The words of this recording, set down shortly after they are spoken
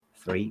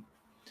Three,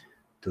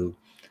 two,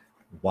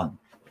 one.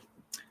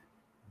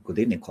 Good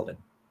evening, Colin.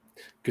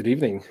 Good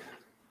evening.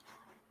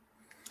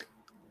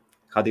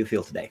 How do you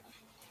feel today?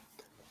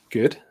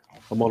 Good.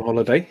 I'm on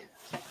holiday,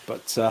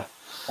 but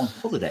On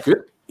holiday?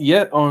 good.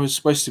 Yeah, I was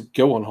supposed to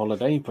go on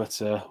holiday,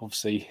 but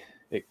obviously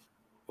it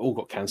all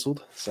got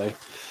cancelled. So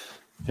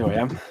here I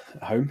am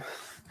at home.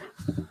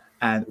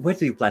 And where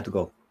do you plan to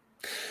go?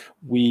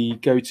 We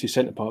go to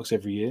Center Parcs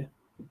every year.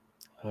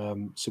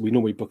 So we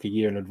normally book a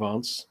year in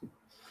advance.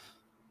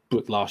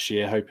 Booked last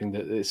year, hoping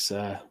that it's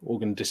all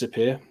going to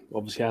disappear.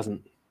 Obviously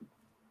hasn't.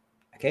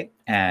 Okay.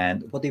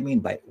 And what do you mean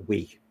by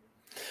we?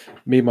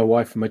 Me, my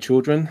wife, and my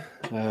children.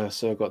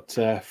 So I've got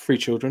 3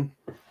 children.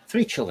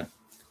 3 children.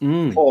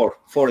 Mm.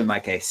 4 in my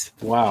case.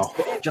 Wow.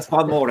 Just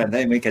one more, and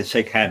then we can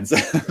shake hands.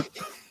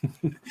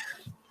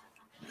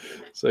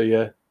 So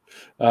yeah,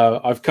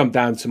 I've come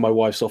down to my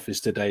wife's office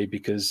today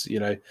because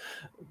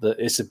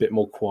it's a bit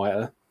more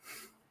quieter.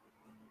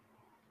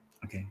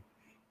 Okay.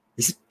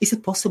 Is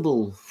it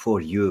possible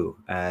for you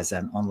as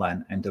an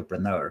online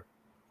entrepreneur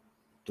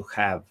to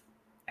have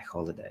a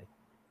holiday?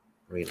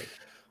 Really?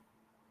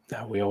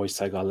 No, we always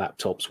take our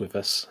laptops with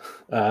us.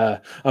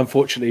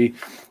 Unfortunately,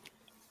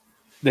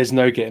 there's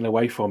no getting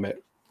away from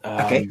it.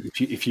 Okay.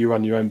 If you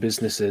run your own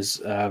businesses,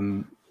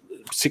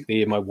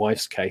 particularly in my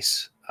wife's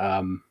case,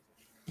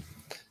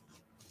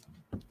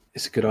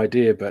 it's a good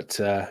idea, but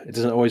it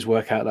doesn't always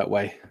work out that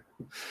way.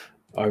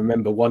 I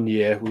remember one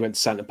year we went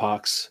to Center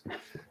Parcs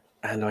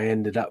and I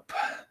ended up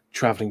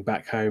traveling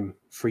back home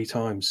 3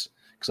 times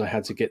because I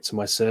had to get to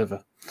my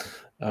server.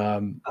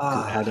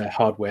 I had a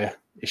hardware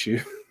issue.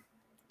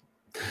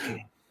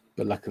 Okay.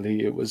 But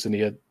luckily it was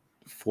only a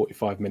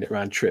 45-minute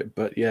round trip.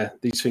 But yeah,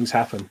 these things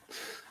happen.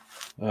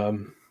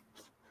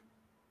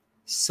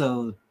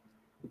 So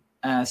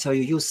you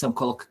use some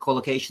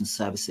collocation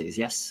services,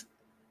 yes?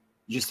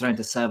 You just rent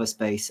a server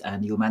space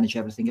and you manage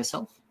everything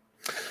yourself?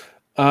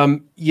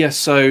 Yes.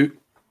 So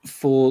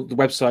for the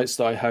websites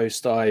that I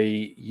host, I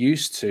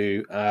used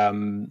to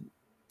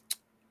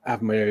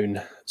have my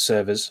own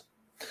servers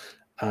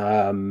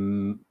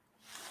on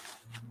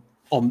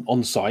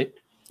site.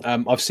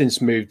 I've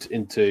since moved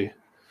into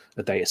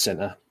a data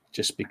center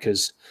just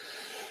because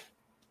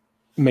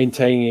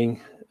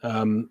maintaining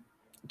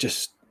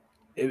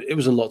it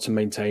was a lot to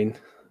maintain,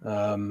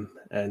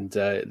 and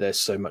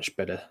there's so much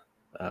better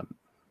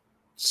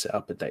set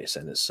up at data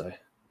centers. So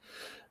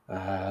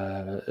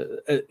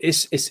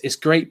it's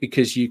great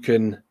because you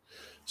can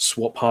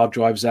swap hard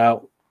drives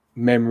out,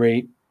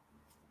 memory,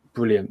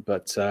 brilliant.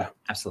 But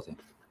absolutely,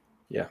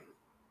 yeah.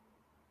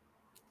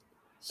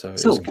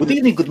 So good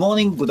evening, good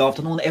morning, good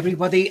afternoon,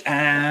 everybody,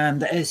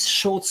 and a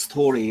short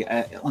story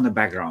on the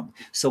background.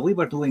 So we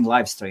were doing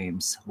live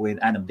streams with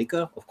Adam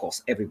Dicker. Of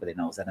course, everybody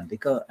knows Adam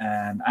Dicker,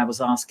 and I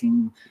was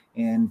asking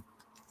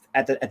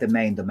at the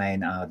main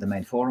domain, the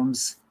main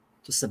forums,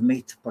 to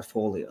submit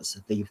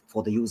portfolios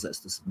for the users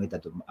to submit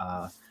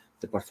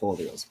the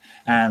portfolios.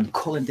 And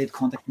Colin did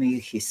contact me.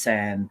 He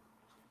sent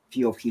a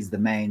few of his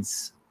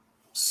domains.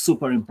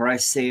 Super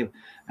impressive.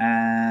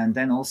 And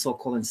then also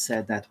Colin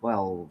said that,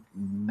 well,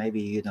 maybe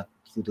you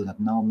do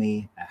not know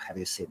me. Have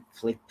you seen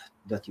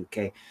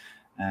flip.uk?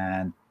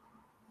 And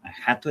I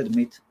had to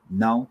admit,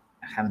 no,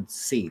 I haven't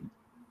seen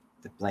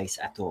the place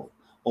at all.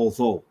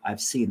 Although I've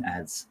seen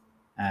ads,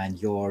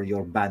 and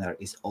your banner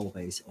is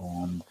always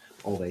on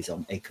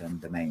Acorn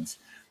domains.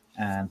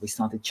 And we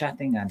started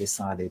chatting and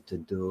decided to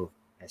do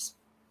a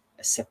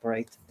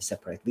separate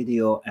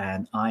video.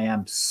 And I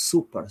am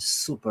super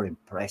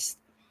impressed.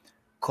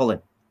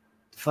 Colin,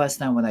 the first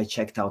time when I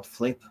checked out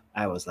Flip,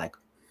 I was like,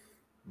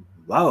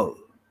 wow,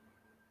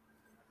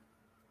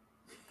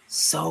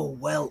 so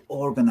well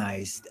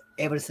organized.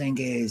 Everything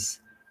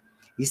is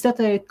that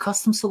a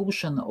custom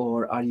solution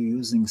or are you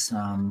using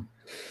some?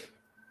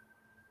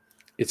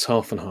 It's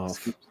half and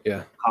half.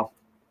 Yeah. Half.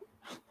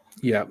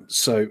 Yeah.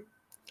 So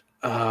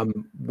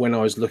when I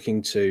was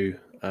looking to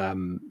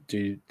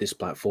do this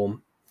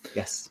platform,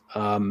 yes,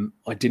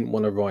 I didn't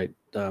want to write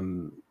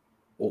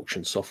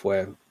auction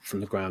software from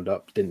the ground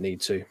up. Didn't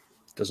need to.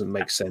 Doesn't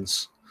make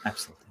sense.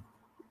 Absolutely.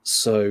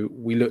 So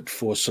we looked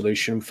for a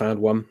solution, found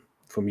one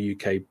from a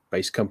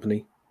UK-based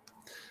company,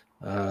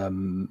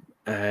 and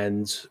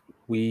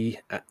I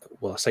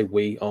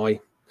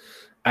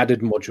added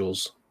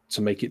modules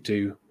to make it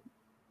do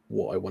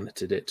what I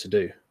wanted it to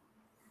do.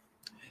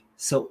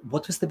 So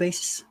what was the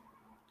basis?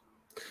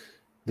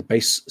 The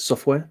base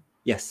software?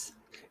 Yes.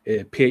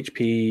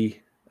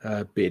 PHP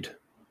Bid.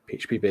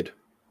 PHP Bid.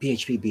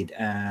 PHP Bid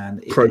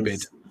and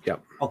ProBid. Yeah.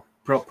 Oh,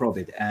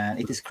 ProBid, and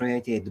it is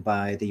created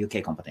by the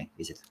UK company,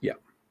 is it? Yeah.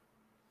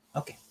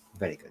 Okay,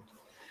 very good.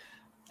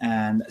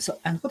 And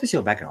what is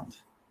your background?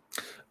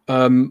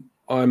 I'm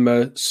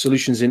a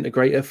solutions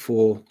integrator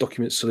for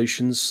document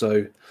solutions.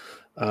 So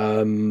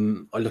I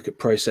look at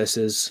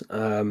processes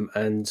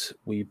and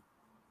we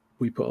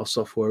put our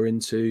software in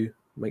to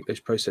make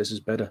those processes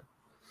better.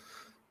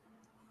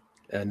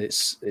 And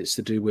it's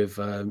to do with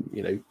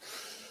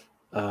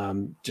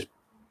just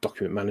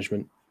document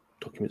management,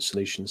 document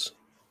solutions.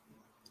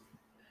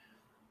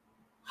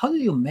 How do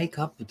you make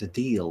up the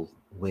deal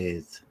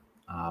with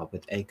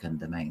Acorn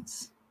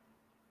Domains?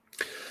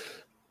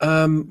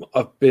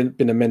 I've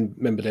been a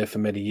member there for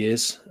many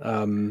years.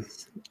 I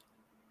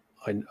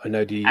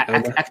know the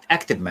owner.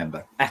 Active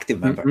member. Active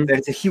member. Mhm.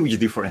 There's a huge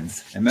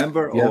difference. A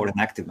member Yeah, or an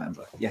active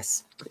member.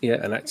 Yes.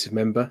 yeah, an active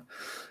member.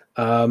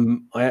 I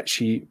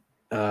actually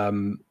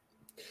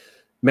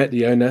met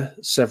the owner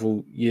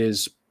several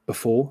years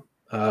before.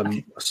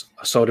 Okay.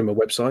 I sold him a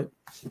website,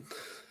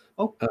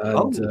 Oh,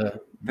 and oh,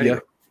 very yeah.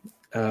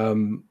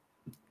 good.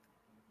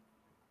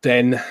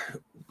 Then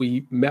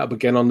we met up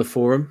again on the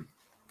forum,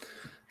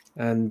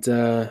 and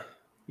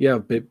yeah,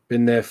 I've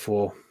been there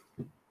for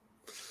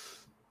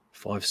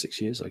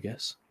 5-6 years, I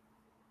guess.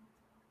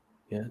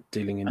 Yeah,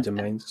 dealing in And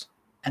domains.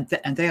 and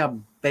they are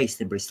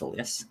based in Bristol,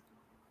 yes?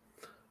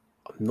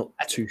 I'm not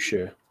too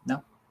sure.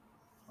 No,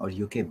 or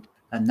UK?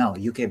 No,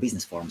 UK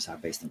business forums are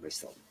based in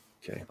Bristol.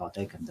 Okay. About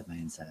Acorn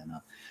Domains, I don't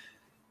know.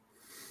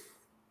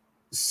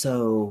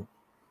 So,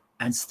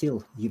 and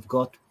still, you've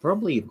got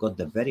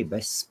the very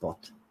best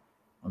spot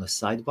on the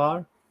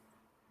sidebar.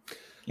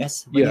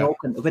 Yes, Yeah.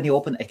 when you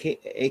open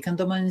Acorn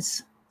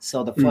Domains,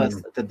 so the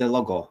first the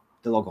logo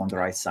on the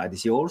right side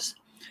is yours.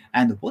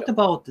 And what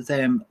about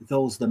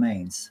those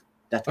domains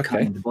that come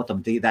Okay. in the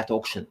bottom? That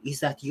auction, is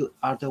that you?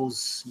 Are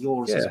those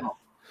yours as Yeah. well?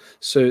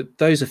 So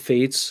those are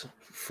feeds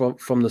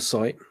from the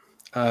site.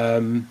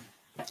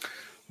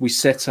 We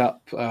set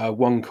up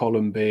one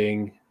column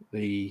being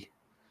the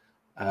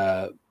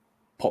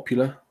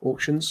popular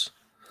auctions,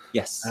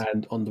 Yes.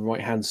 and on the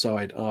right hand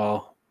side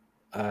are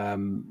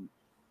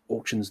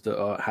auctions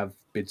that have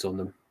bids on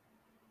them,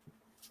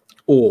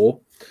 or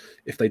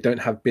if they don't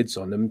have bids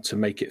on them, to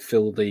make it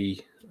fill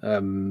the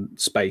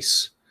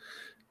space,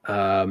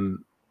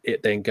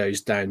 it then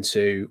goes down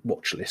to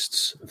watch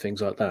lists and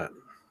things like that.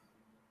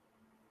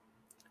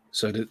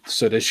 So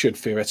there should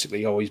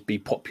theoretically always be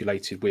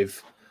populated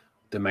with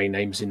domain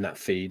names in that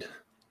feed.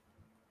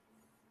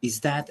 Is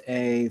that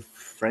a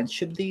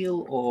friendship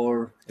deal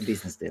or a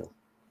business deal?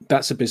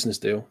 That's a business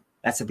deal.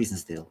 That's a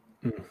business deal.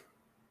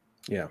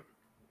 Yeah.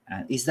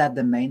 And is that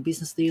the main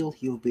business deal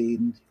you've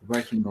been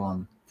working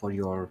on for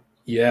your?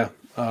 Yeah.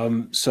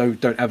 So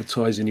don't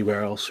advertise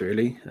anywhere else,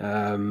 really.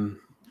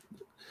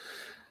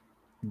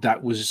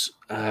 That was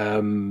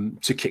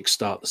to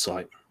kickstart the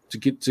site,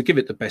 to give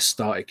it the best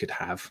start it could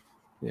have.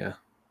 Yeah.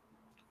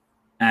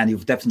 And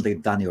you've definitely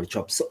done your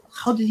job. So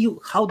how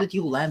did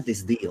you land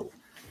this deal?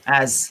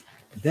 As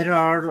there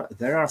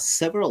are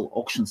several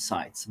auction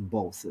sites,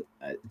 both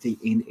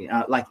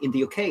like in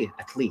the UK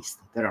at least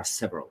there are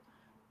several,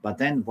 but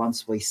then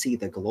once we see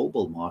the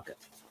global market,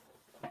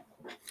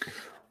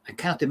 I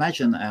cannot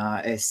imagine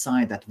a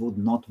site that would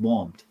not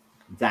want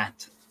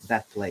that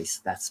place,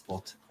 that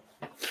spot.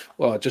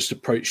 Well, I just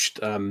approached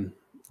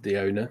the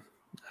owner,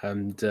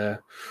 and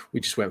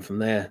we just went from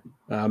there.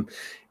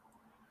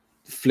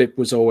 Flip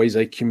was always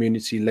a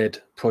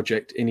community-led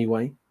project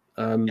anyway,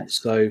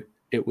 Yes. so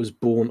it was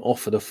born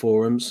off of the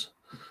forums,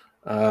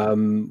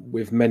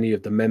 with many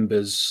of the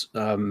members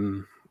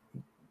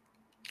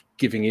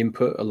giving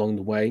input along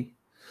the way.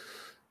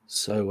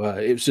 So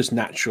it was just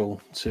natural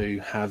to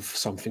have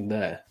something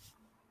there.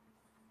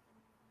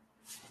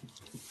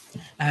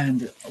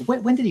 And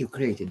when did you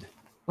create it?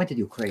 When did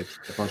you create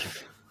the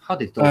project? How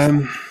did it all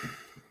start?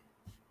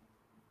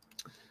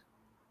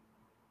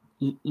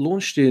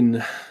 Launched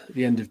in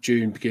the end of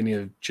June, beginning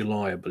of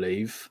July, I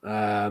believe.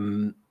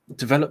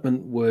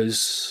 Development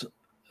was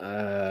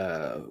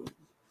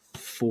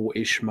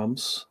 4-ish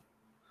months.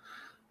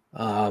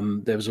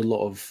 There was a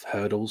lot of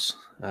hurdles.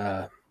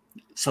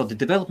 So the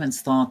development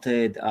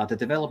started.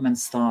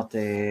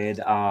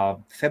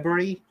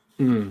 February.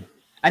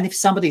 And if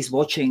somebody is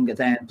watching,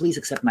 then please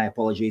accept my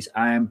apologies.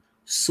 I'm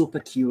super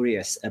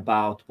curious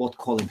about what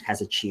Colin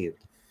has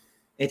achieved.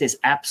 It is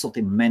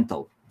absolutely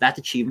mental, that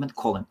achievement,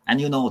 Colin,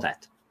 and you know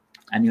that.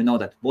 And you know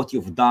that what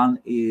you've done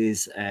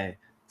is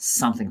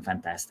something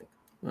fantastic.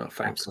 Oh,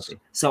 thanks.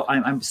 Absolutely. So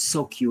I'm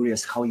so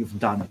curious how you've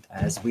done it,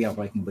 as we are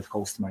working with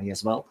Hostmary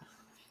as well.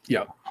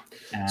 Yeah.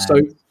 And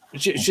So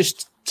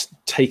just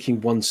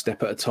taking one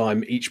step at a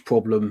time, each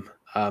problem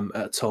at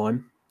a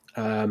time.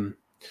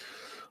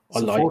 I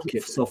like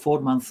it. So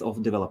 4 months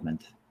of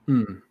development.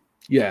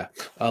 Yeah,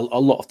 a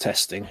lot of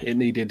testing. It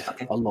needed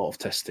a lot of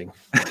testing,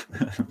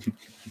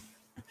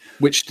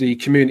 which the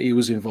community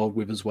was involved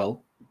with as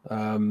well.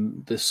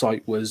 The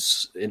site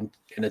was in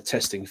a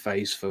testing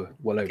phase for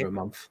well over a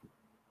month.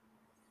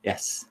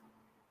 Yes.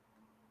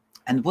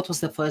 And what was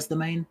the first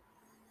domain?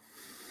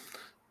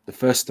 The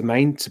first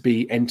domain to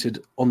be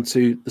entered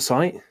onto the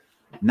site?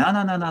 No.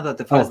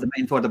 The first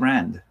domain for the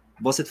brand.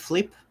 Was it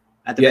Flip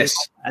at the Yes.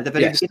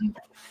 very beginning?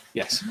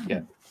 Yes.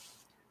 Yeah.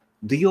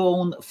 Do you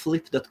own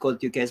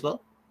flip.co.uk as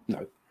well?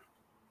 No.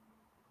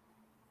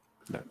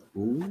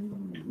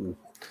 Ooh.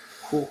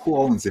 Who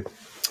owns it?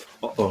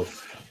 Uh-oh.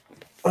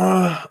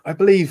 I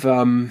believe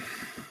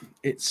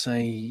it's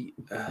a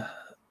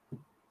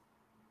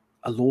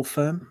law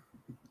firm.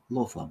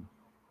 Law firm.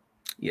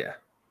 Yeah.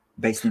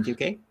 Based in the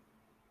UK?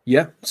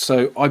 Yeah,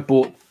 so I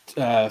bought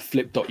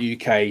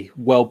flip.uk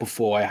well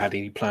before I had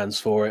any plans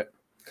for it.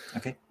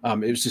 Okay.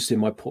 It was just in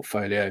my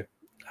portfolio.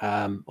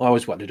 I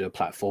always wanted to do a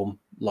platform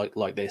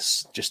like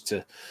this just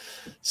to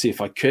see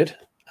if I could.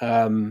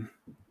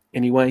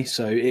 Anyway,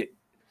 so it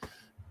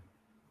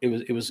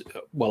was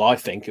well, I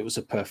think it was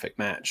a perfect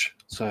match.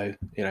 So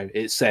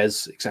it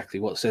says exactly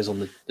what it says on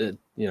the it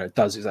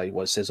does exactly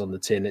what it says on the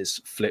tin. It's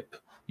flip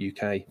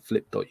UK,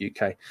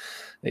 flip.uk.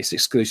 It's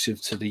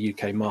exclusive to the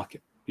UK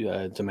market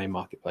domain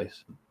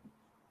marketplace.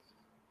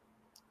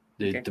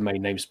 The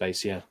domain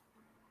namespace, yeah.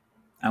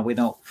 And we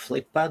know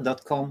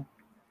flippa.com.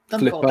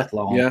 Don't go Flippa, that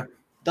long. yeah.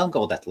 Don't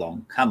go that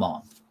long. Come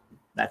on.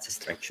 That's a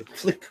stretch.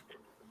 Flip.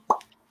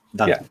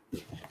 Done. Yeah.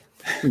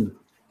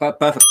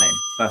 Perfect name.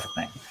 Perfect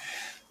name.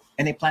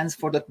 Any plans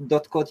for the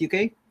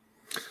 .co.uk?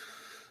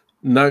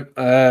 No,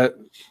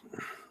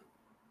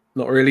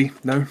 not really.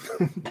 No.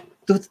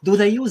 Do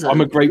they use it?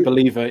 I'm a great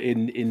believer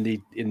in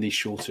the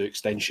shorter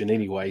extension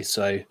anyway.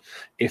 So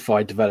if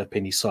I develop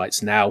any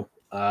sites now,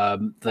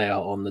 they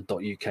are on the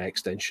 .uk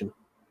extension.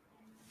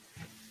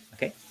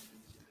 Okay.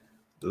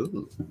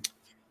 Ooh.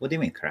 What do you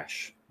mean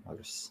crash?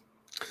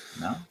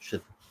 No,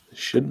 should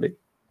be.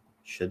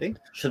 Should we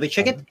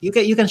check it?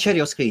 You can share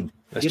your screen.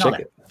 Let's check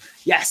it.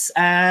 Yes,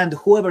 and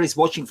whoever is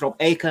watching from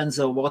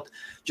Acons or what,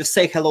 just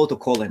say hello to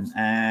Colin.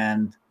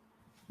 And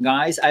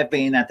guys, I've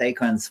been at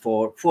Acons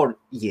for 4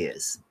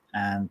 years,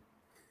 and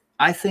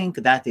I think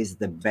that is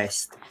the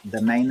best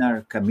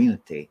domainer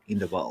community in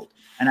the world.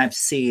 And I've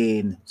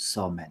seen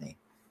so many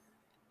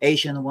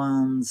Asian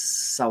ones,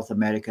 South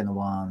American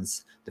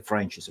ones. The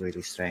French is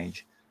really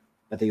strange,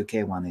 but the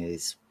UK one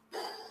is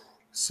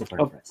super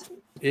impressive.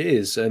 It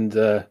is, and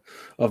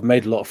I've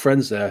made a lot of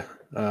friends there,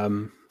 a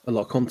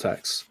lot of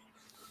contacts,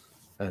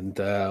 and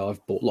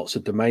I've bought lots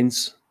of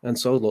domains and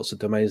sold lots of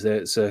domains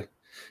there.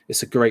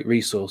 It's a great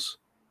resource.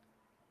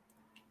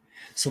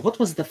 So what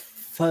was the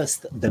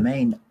first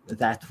domain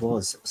that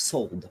was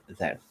sold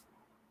there?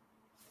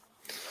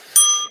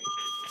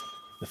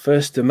 The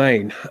first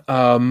domain?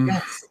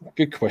 Yes.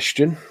 Good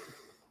question.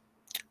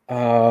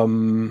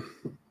 It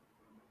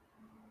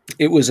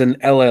was an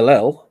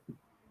LLL.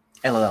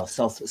 LLL,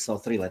 so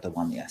 3-letter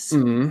one, yes.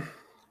 Mm-hmm.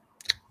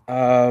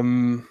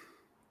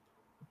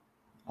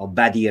 Oh,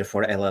 bad year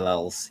for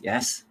LLLs,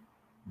 yes?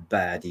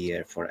 Bad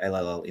year for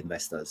LLL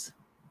investors.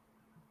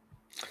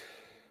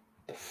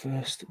 The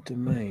first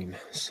domain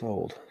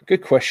sold.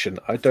 Good question.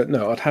 I don't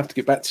know. I'd have to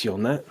get back to you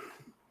on that.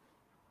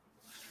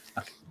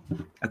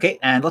 Okay,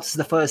 and what's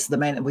the first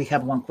domain? We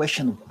have one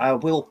question. I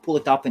will pull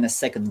it up in a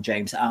second,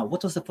 James.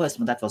 What was the first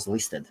one that was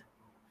listed?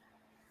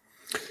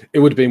 It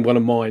would have been one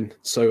of mine.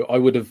 So I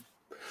would have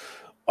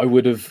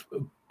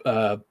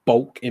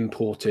bulk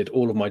imported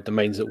all of my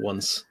domains at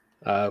once.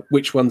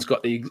 Which one's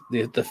got the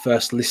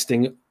first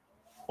listing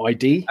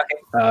ID?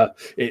 Okay.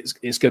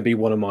 It's going to be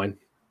one of mine.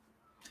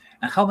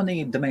 And how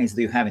many domains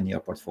do you have in your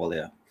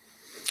portfolio?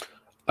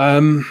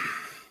 I'd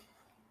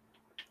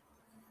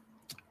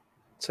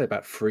say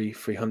about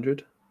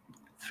 300.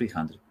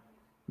 300.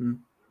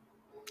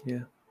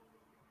 Yeah.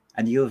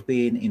 And you've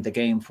been in the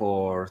game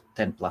for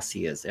 10 plus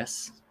years,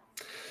 yes?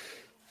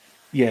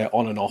 Yeah,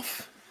 on and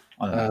off.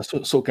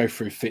 Sort of go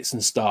through fits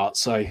and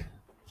starts. So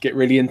get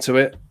really into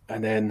it,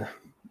 and then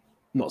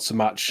not so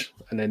much,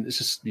 and then it's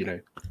just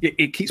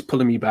it keeps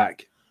pulling me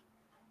back.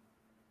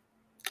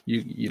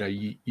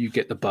 You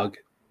get the bug.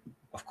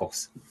 Of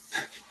course.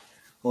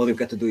 All you've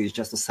got to do is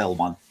just to sell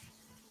one.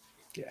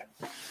 Yeah.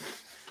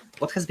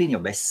 What has been your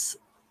best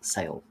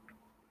sale?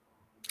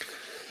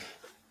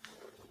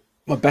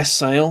 My best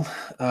sale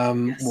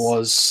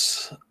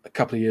was a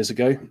couple of years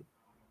ago.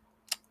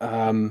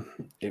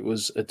 It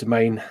was a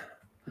domain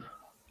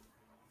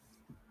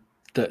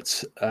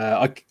that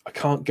I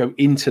can't go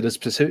into the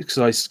specifics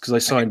because I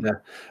signed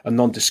a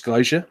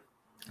non-disclosure.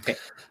 Okay.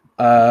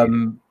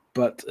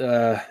 But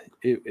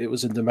it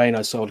was a domain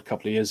I sold a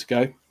couple of years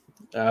ago,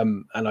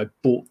 and I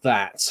bought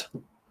that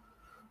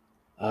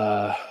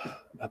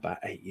about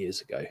 8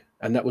 years ago,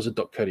 and that was a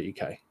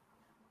 .co.uk.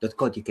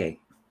 .co.uk.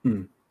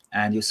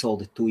 And you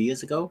sold it 2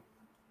 years ago?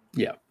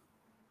 Yeah.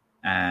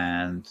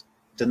 And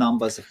the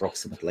numbers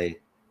approximately?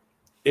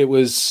 It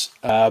was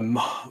up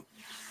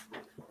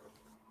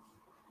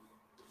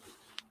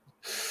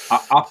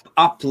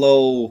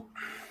low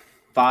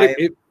 5.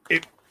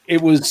 It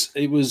was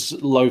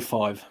low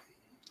 5.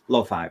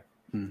 Low 5.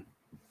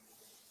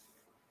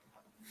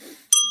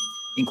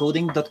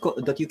 Including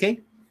 .uk?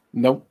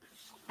 No.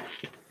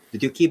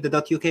 Did you keep the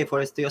 .uk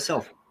for to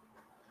yourself?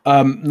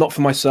 Not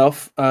for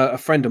myself. A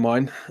friend of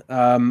mine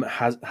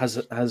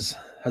was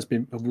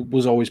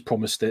always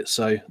promised it,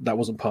 so that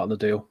wasn't part of the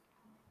deal.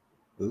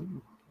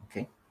 Ooh,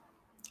 okay.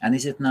 And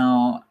is it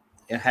now?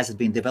 Has it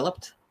been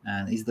developed?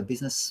 And is the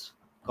business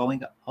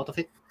going out of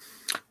it?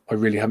 I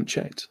really haven't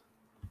checked.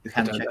 You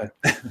haven't checked?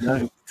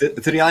 No.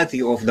 The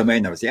reality of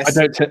domainers, yes.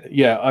 I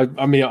don't.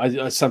 I mean,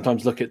 I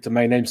sometimes look at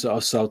domain names that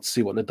I've sold to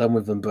see what they've done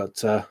with them,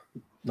 but I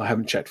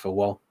haven't checked for a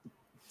while.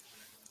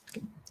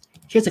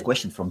 Here's a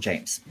question from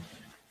James.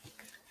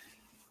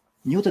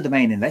 New to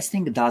domain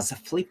investing, does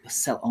Flip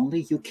sell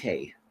only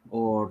UK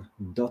or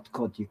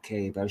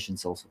 .co.uk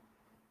versions also?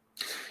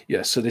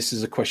 Yeah, so this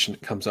is a question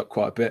that comes up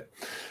quite a bit.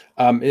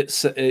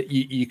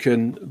 You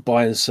can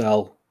buy and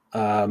sell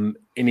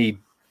any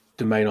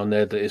domain on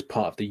there that is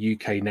part of the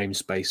UK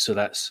namespace. So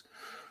that's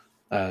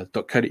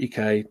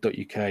 .co.uk,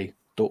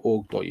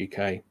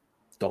 .org.uk,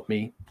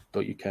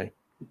 .me.uk.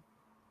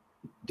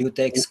 Do you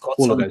take Scots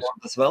All of on those.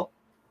 board as well?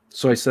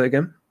 Sorry, say that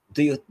again.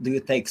 Do you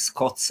take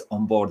Scots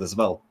on board as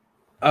well?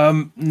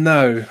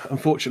 No,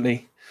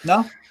 unfortunately,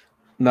 No.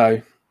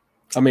 no.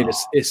 I mean,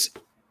 it's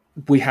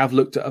we have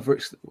looked at other.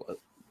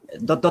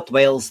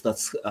 Wales,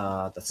 that's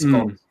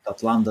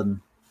Scott,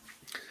 London.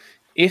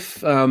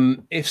 If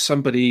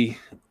somebody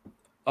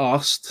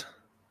asked,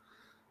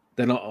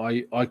 then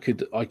I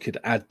could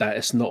add that.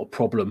 It's not a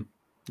problem.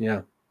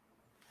 Yeah.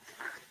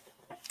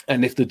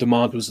 And if the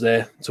demand was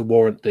there to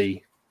warrant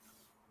the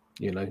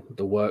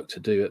work to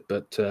do it,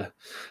 but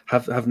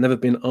have never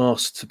been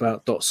asked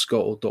about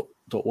 .scot or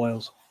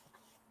 .wales.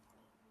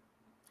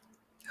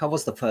 How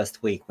was the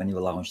first week when you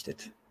launched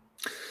it?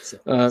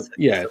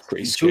 Yeah,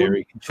 pretty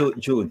scary.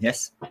 June,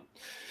 yes.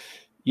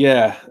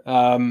 Yeah,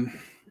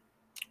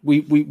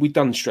 we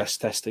done stress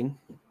testing,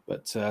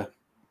 but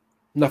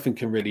nothing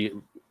can really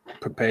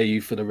prepare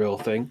you for the real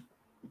thing.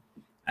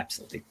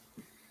 Absolutely.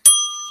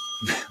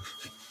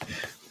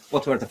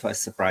 What were the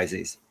first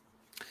surprises?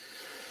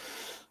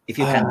 If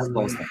you can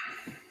disclose them.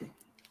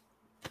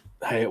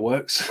 Hey, it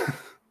works.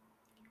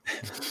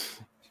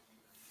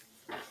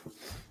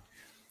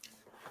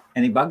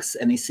 Any bugs?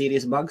 Any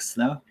serious bugs?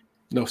 No?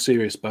 No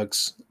serious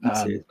bugs.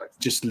 Serious bugs.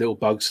 Just little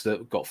bugs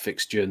that got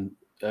fixed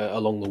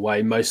along the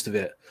way. Most of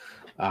it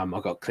I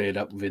got cleared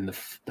up within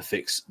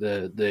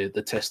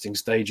the testing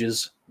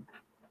stages.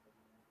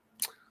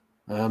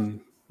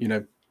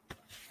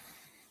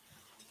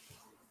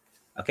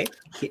 Okay,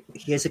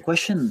 here's a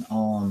question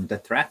on the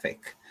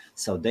traffic.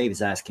 So Dave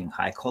is asking,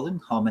 hi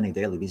Colin, how many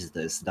daily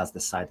visitors does the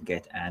site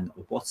get, and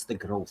what's the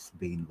growth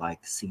been like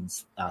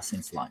since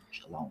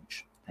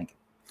launch? Thank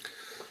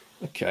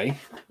you. Okay.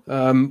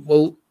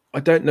 Well, I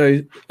don't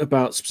know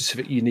about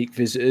specific unique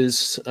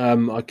visitors.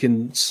 I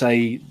can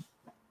say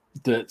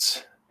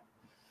that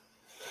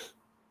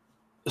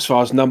as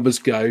far as numbers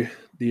go,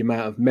 the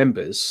amount of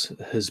members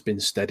has been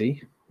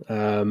steady.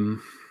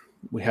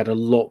 We had a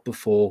lot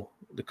before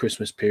the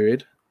Christmas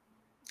period.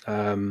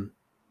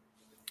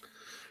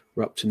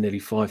 We're up to nearly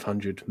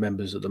 500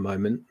 members at the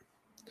moment.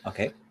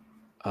 Okay.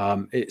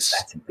 It's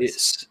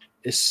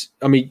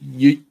I mean,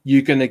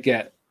 you're going to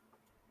get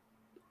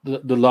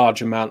the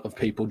large amount of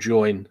people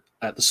join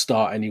at the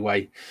start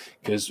anyway,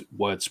 because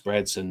word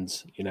spreads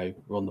and, we're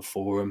on the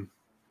forum.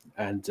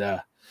 And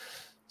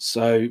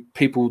so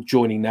people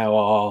joining now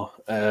are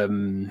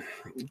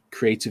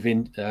creative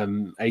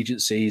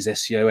agencies,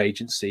 SEO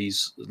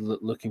agencies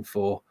looking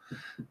for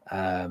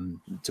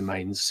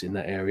domains in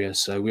that area.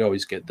 So we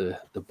always get the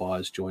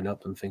buyers join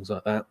up and things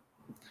like that.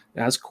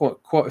 It has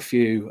quite a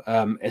few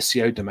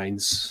SEO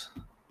domains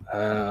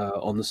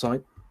on the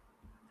site.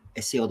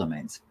 SEO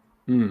domains.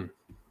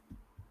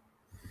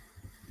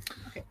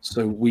 Okay.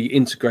 So we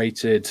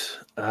integrated.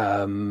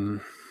 Do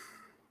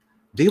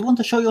you want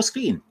to show your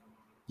screen?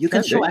 You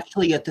can show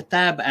actually at the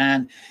tab.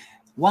 And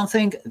one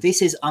thing,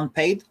 this is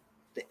unpaid.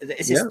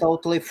 This is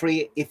totally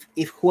free.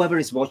 If whoever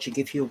is watching,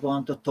 if you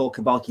want to talk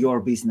about your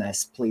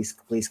business, please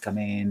come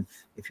in.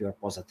 If you're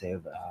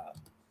positive,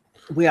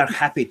 we are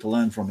happy to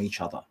learn from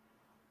each other.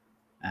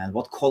 And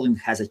what Colin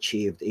has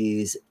achieved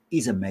is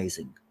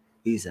amazing.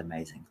 Is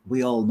amazing.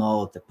 We all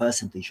know the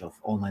percentage of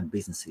online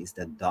businesses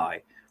that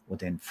die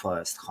within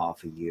first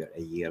half a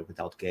year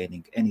without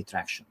gaining any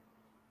traction.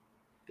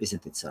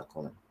 Isn't it, Sir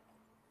Colin?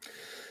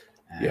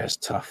 Yeah, it's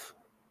tough.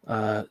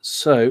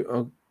 So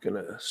I'm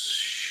gonna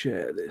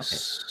share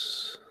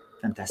this.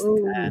 Okay.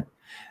 Fantastic.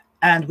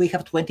 And we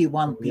have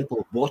 21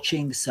 people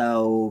watching,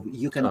 so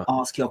you can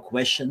ask your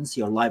questions,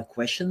 your live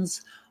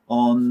questions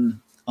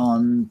on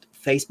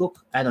Facebook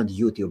and on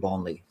YouTube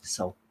only.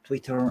 So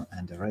Twitter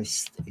and the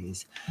rest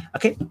is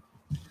okay.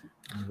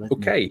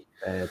 Okay.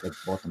 The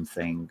bottom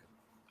thing.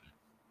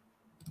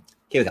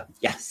 Here we go.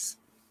 Yes.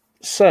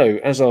 So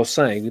as I was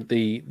saying,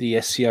 the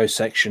SEO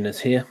section is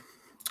here.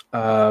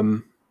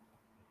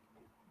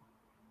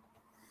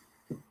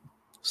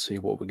 See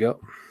what we got.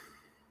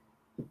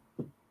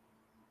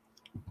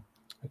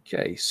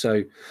 Okay,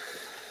 so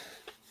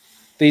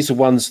these are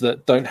ones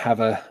that don't have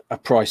a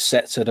price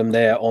set to them.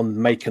 They're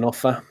on make an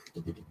offer.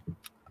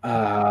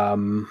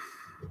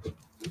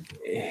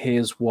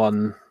 Here's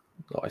one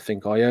that I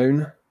think I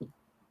own.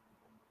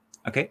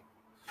 Okay.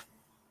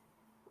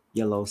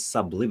 Yellow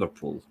Sub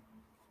Liverpool.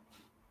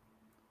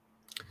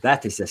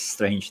 That is a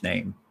strange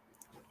name.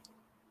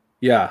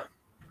 Yeah.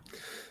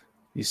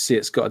 You see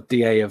it's got a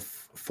DA of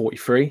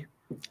 43.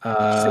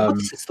 So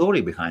what's the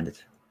story behind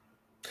it?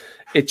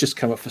 It just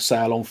came up for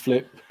sale on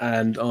Flip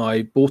and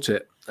I bought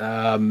it.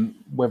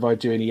 Whether I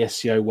do any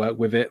SEO work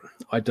with it,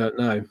 I don't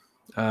know.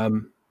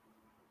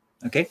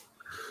 Okay.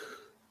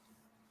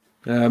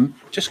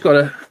 Just got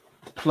to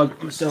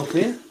plug myself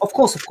in. Of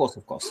course.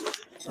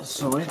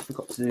 Sorry, I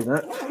forgot to do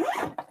that.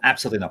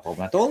 Absolutely no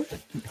problem at all.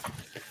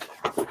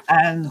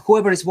 And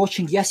whoever is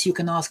watching, yes, you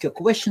can ask your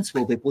questions.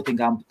 We'll be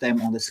putting up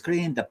them on the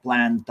screen. The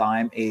planned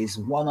time is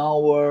 1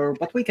 hour,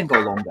 but we can go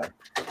longer.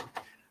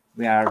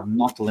 We are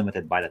not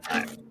limited by the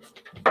time.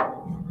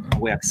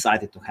 We're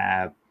excited to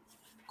have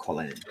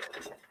Colin,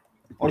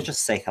 or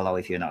just say hello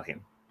if you know him.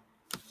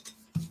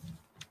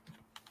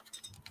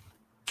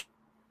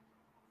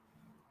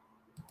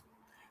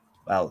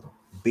 Well,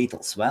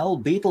 Beatles. Well,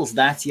 Beatles,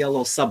 that's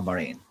Yellow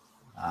Submarine.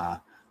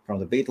 From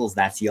the Beatles,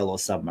 that's Yellow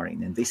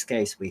Submarine. In this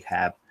case, we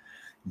have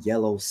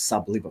Yellow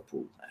Sub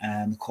Liverpool.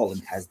 And Colin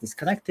has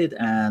disconnected,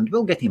 and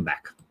we'll get him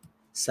back.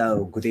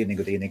 So good evening,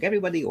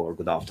 everybody, or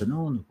good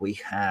afternoon. We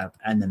have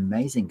an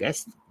amazing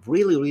guest,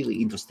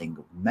 really interesting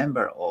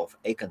member of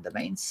Aken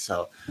Domains,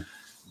 so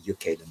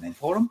UK Domain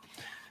Forum.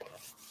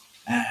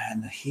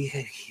 And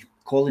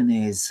Colin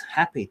is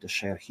happy to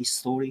share his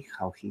story,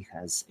 how he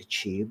has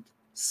achieved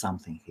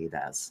something he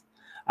does.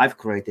 I've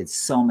created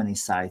so many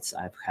sites.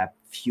 I've had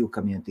few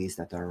communities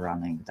that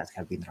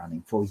have been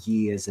running for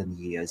years and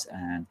years,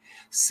 and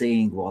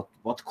seeing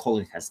what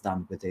Colin has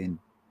done within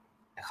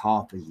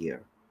half a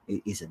year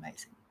is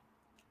amazing.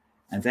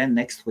 And then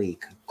next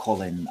week,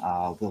 Colin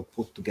will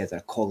put together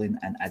Colin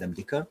and Adam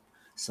Dicker.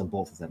 So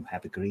both of them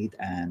have agreed,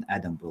 and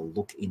Adam will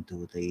look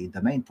into the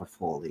domain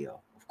portfolio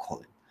of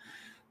Colin.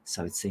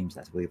 So it seems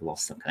that we've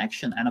lost some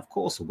connection, and of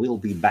course we'll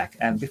be back.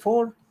 And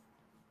before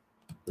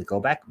we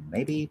go back,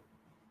 maybe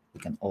we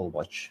can all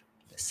watch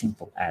the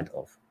simple ad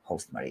of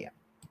Host Maria.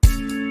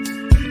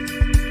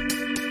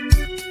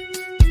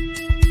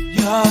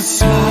 Your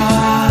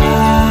smile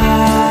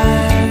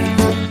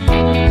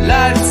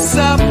lights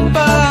up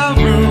a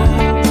room.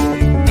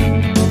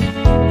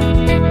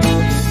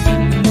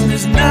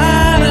 There's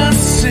not a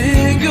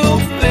single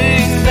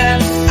thing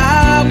that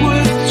I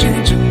would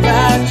change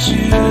about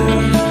you,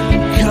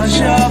 'cause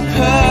you're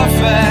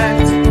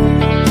perfect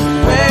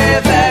the way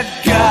that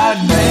God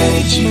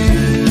made you.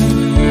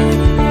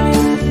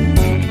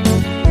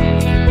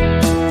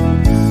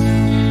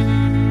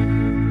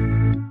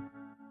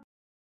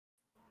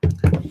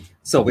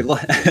 So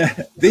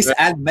this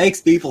ad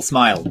makes people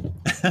smile.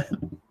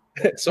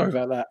 Sorry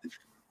about that. Can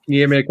you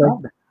hear me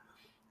okay?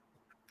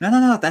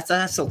 No, that's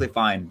absolutely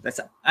fine.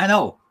 I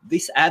know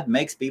this ad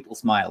makes people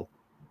smile.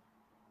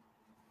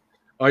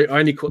 I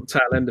only caught the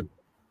tail end of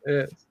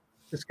it.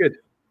 It's good.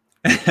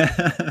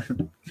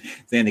 The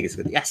ending is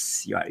good.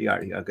 Yes, you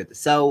are good.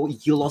 So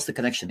you lost the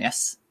connection,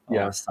 yes?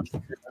 Yeah. Or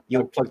something.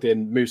 You plugged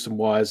in, moved some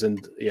wires,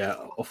 and yeah,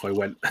 off I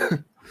went.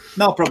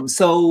 No problem.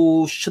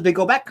 So should we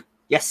go back?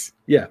 Yes.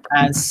 Yeah.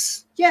 And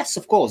yes,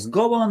 of course.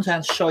 Go on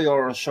and show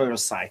your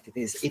site.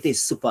 It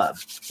is superb,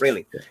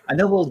 really. Yeah. And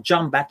then we'll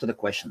jump back to the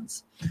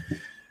questions.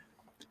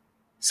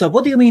 So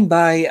what do you mean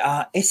by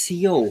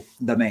SEO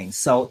domains?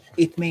 So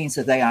it means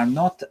that they are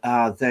not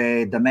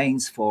the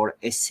domains for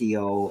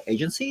SEO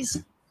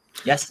agencies?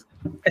 Yes?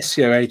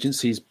 SEO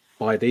agencies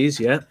buy these,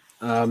 yeah.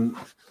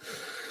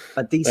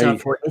 But these are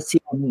for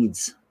SEO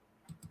needs.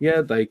 Yeah,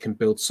 they can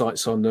build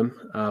sites on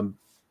them,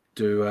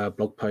 do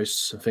blog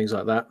posts and things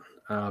like that.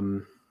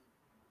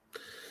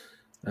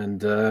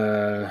 And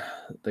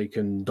they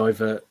can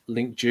divert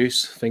link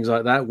juice, things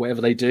like that,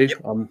 whatever they do.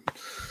 Yep.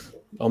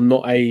 I'm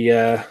not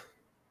a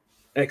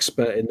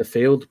expert in the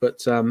field,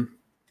 but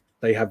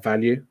they have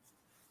value.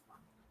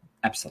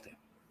 Absolutely.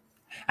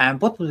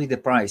 And what would be the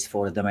price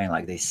for a domain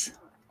like this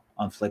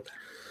on Flip?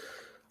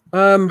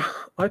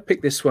 I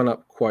picked this one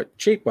up quite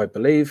cheap, I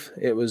believe.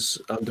 It was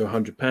under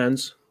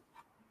 £100.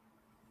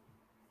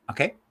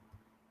 Okay.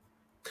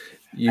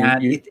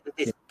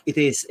 It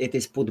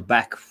is put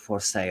back for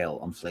sale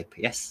on Flip,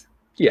 yes?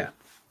 Yeah.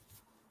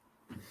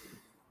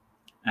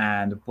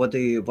 And what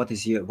is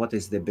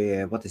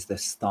the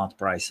start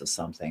price or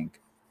something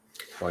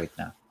for it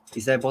now?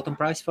 Is there a bottom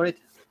price for it?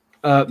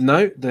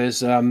 No,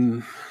 there's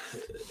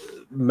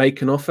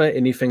make an offer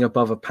anything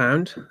above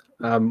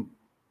 £1.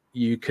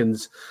 You can,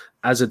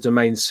 as a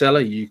domain seller,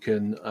 you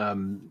can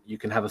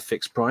have a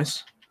fixed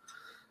price.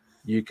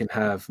 You can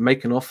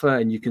make an offer,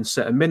 and you can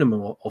set a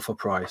minimum offer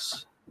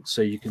price.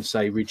 So you can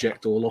say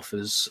reject all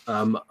offers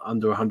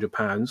under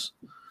 £100.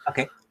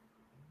 Okay.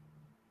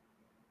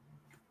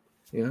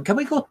 Yeah. Can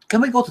we go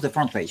to the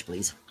front page,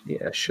 please?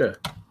 Yeah, sure.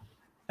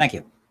 Thank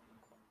you.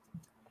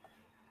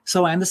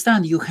 So I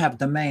understand you have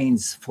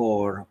domains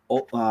for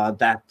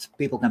that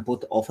people can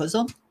put offers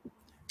on,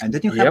 and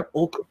then you have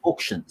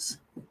auctions.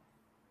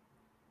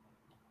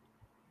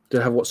 Do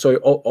you have what? Sorry,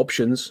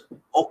 options.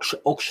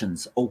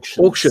 Auctions.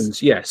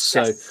 Auctions. Yes.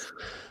 So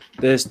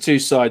there's two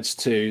sides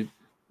to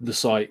the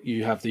site.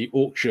 You have the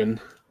auction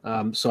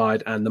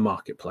side and the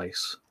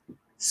marketplace.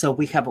 So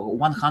we have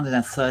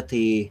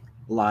 130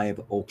 live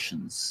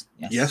auctions.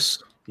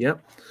 Yes.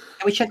 Yep.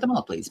 Can we check them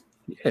out, please?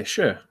 Yeah,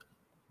 sure.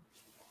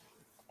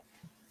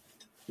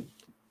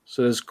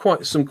 So there's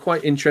some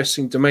quite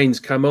interesting domains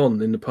come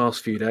on in the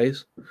past few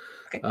days.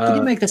 Okay. Can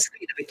you make the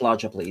screen a bit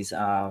larger, please?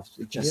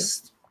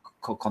 Just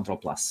Control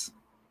Plus.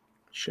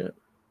 Sure.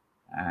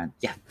 And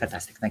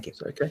fantastic. Thank you.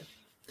 Okay.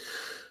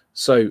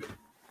 So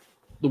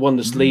the one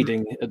that's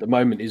leading at the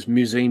moment is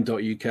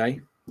museum.uk.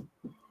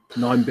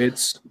 9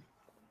 bids.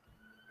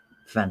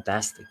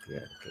 Fantastic. Yeah.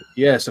 Okay.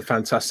 Yeah, it's a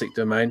fantastic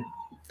domain.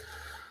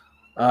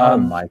 Oh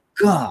my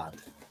God.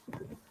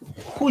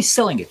 Who is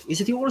selling it? Is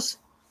it yours?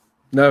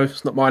 No,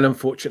 it's not mine,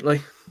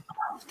 unfortunately.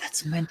 Oh,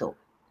 that's mental.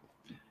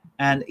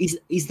 And is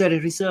there a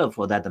reserve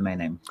for that domain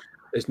name?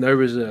 There's no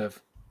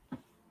reserve.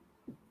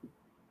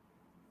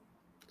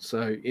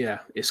 So yeah,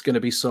 it's going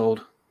to be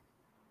sold.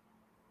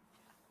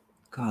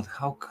 God,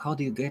 how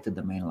do you get a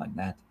domain like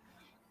that?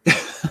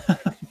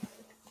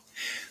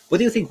 What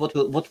do you think? What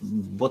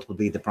will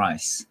be the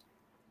price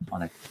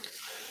on it?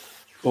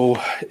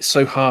 Oh, it's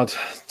so hard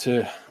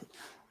to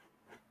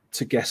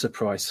guess a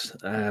price.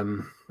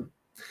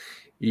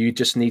 You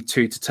just need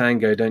two to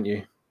tango, don't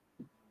you?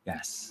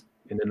 Yes.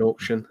 In an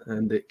auction,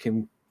 and it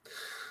can,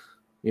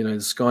 the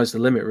sky's the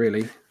limit,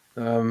 really.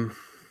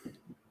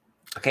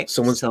 Okay.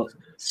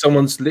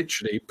 Someone's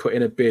literally put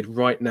in a bid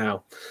right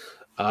now.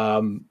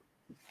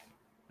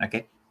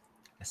 Okay.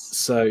 Yes.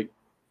 So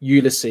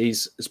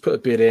Ulysses has put a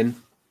bid in,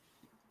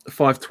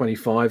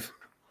 $525.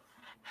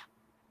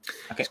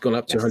 Okay. It's gone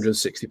up to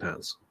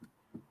 £160.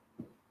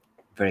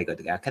 Very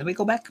good. Can we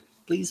go back,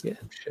 please? Yeah,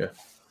 sure.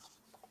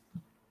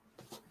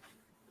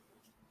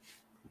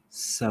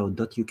 So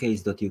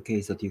 .uk's.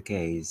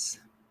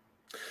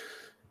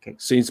 Okay.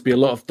 Seems to be a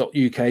lot of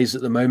 .uk's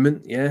at the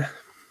moment. Yeah.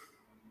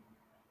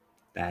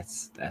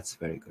 That's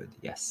very good.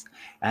 Yes.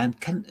 And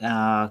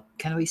can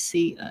we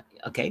see?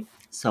 Okay.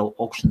 So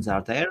auctions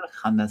are there.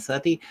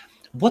 130.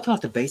 What are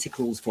the basic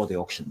rules for the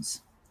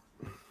auctions?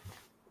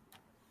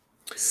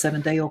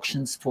 7-day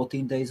auctions,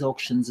 14 days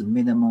auctions,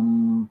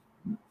 minimum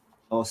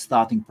or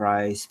starting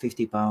price,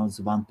 £50,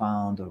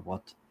 £1, or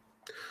what?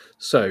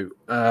 So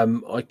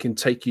I can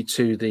take you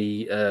to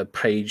the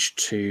page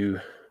to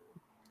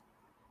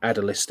add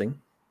a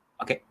listing.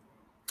 Okay.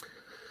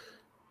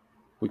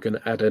 We're going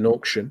to add an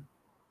auction.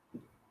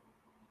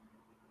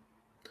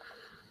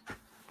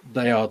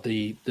 They are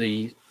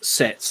the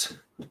set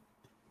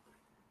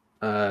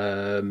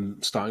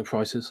starting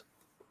prices.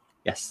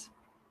 Yes.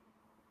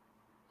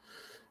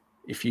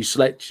 If you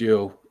select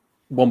your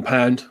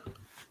 £1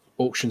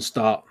 auction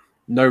start,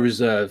 no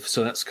reserve.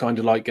 So that's kind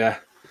of like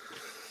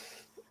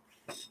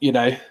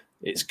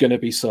it's going to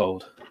be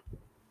sold.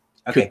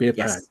 Okay. Could be a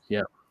yes. pound.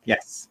 Yeah.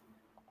 Yes.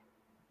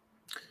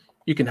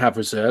 You can have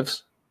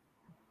reserves.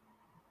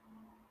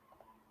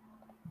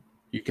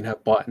 You can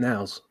have buy it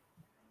nows.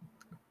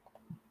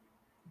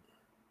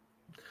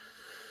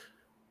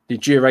 The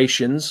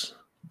durations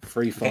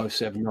 3, 5,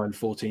 7, 9,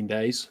 14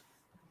 days.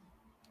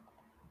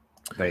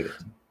 Very good.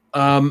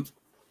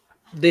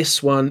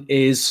 This one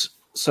is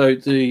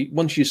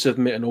once you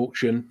submit an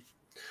auction,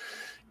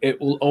 it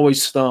will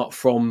always start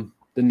from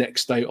the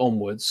next day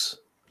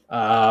onwards,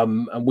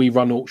 and we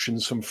run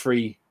auctions from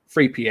 3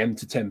 p.m.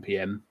 to 10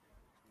 p.m.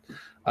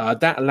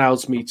 That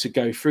allows me to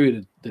go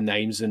through the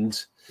names, and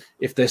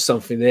if there's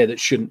something there that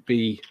shouldn't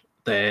be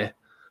there,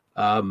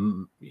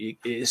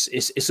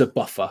 it's a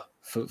buffer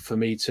for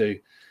me to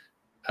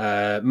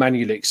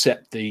manually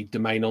accept the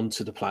domain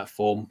onto the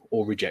platform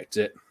or reject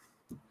it.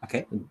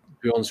 Okay. And to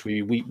be honest with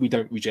you, we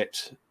don't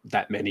reject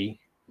that many.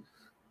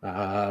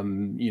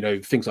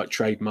 Things like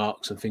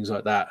trademarks and things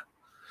like that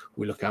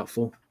we look out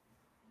for.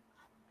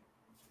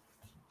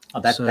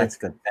 Oh, that's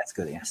good. That's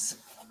good. Yes.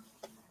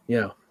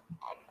 Yeah.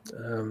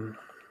 The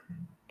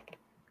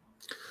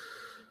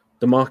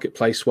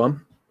marketplace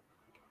one,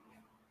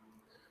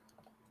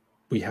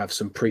 we have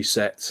some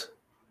preset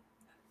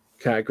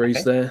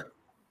categories there.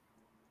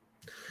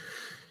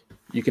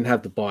 You can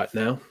have the buy it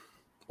now,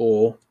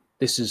 or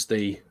this is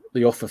the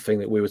offer thing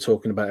that we were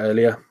talking about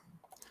earlier.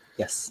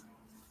 Yes.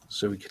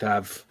 So we could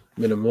have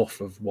minimum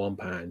offer of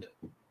 £1.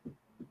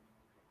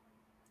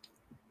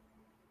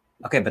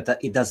 Okay, but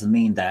it doesn't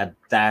mean that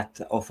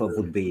offer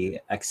would be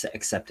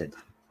accepted.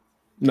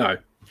 No.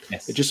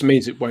 Yes. It just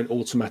means it won't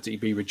automatically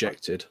be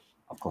rejected.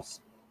 Of course.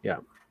 Yeah.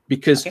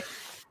 Because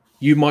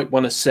you might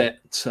want to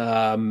set,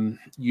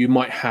 you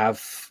might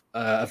have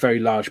a very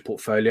large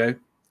portfolio,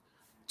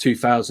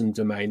 2,000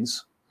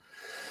 domains.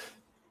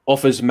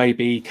 Offers may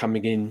be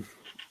coming in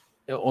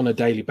on a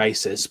daily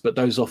basis, but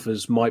those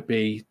offers might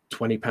be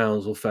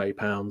 £20 or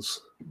 £30.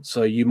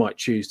 So you might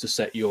choose to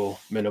set your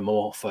minimum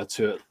offer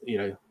to,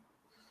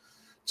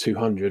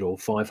 200 or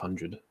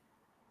 500.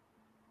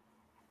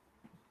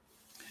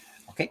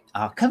 Okay.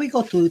 Can we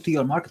go to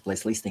your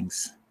marketplace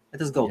listings?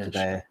 Let us go to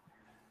there.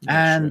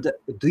 Yeah, and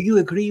do you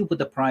agree with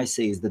the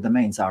prices the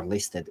domains are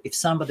listed? If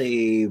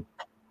somebody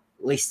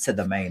lists a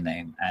domain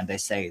name and they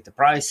say the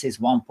price is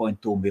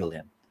 1.2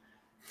 million,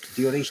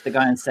 do you reach the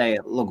guy and say,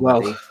 look,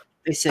 buddy,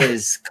 this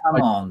is,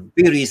 come on,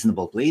 be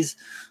reasonable, please?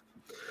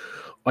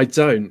 I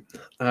don't.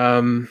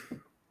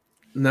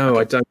 No,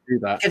 I don't do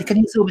that. Can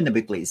you zoom in a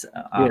bit, please?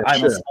 I'm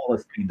sure. a smaller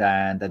screen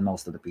than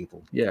most of the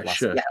people. Yeah,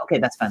 sure. Yeah, okay,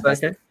 that's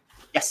fantastic. Okay.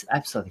 Yes,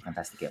 absolutely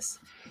fantastic, yes.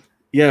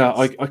 Yeah,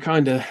 I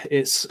kind of,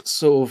 it's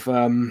sort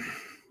of,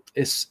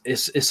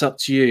 it's up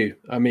to you.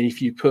 I mean,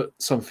 if you put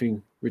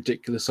something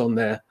ridiculous on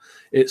there,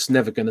 it's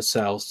never going to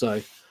sell.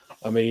 So,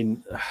 I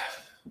mean,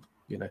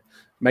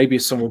 maybe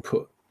if someone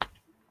put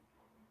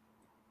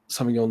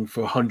something on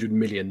for 100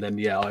 million, then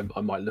yeah,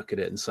 I might look at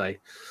it and say,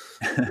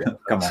 yeah,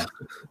 Come on.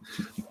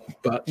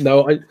 But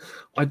no,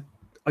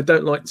 I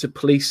don't like to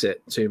police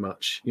it too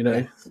much, you know.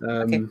 Yes.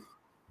 Okay.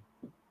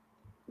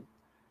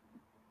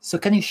 So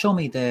can you show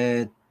me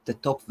the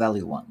top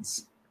value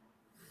ones?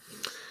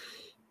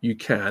 You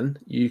can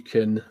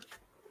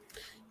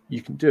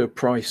do a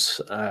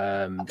price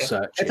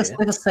search.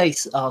 Let us say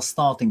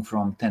starting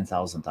from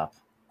 10,000 up.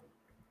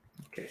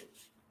 Okay.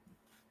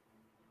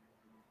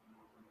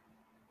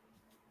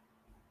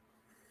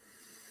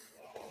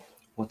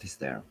 What is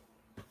there?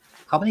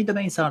 How many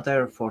domains are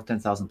there for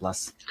 10,000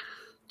 plus?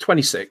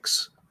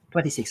 26.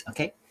 26.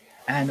 Okay.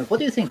 And what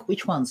do you think?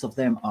 Which ones of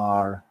them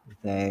are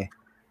the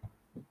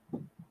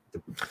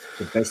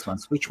best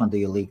ones? Which one do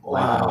you like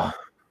more?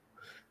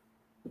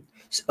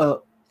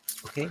 So,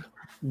 okay.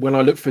 When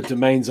I look for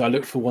domains, I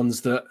look for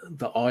ones that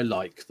I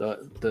like.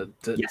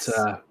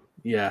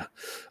 Yes.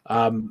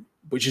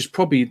 Which is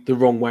probably the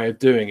wrong way of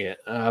doing it.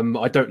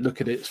 I don't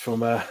look at it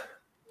from a.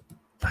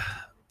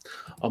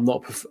 I'm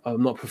not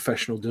a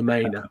professional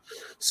domainer,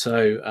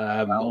 so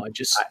I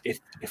just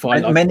if I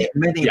like many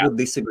would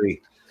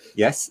disagree.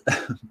 Yes.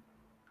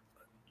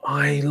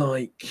 I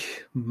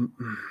like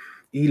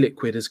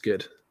eLiquid is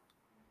good.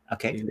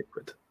 Okay.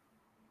 eLiquid.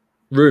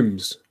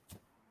 Rooms.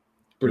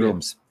 Brilliant.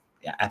 Rooms.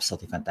 Yeah,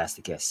 absolutely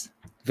fantastic. Yes.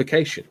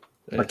 Vacation.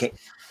 Okay.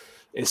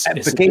 It's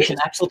vacation.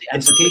 Absolutely.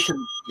 And vacation.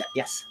 Yeah,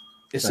 yes.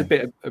 It's a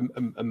bit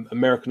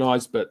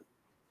Americanized, but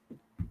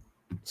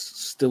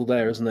still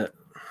there, isn't it?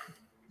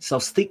 So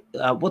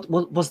what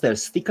was there?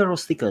 Sticker or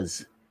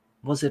stickers?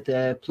 Was it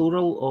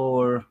plural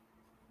or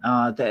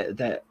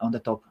the on the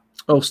top?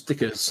 Oh,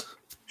 stickers.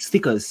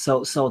 Stickers.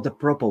 So the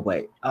proper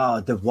way.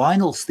 The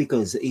vinyl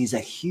stickers is a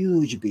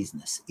huge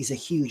business.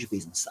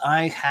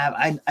 I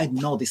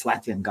know this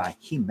Latvian guy.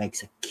 He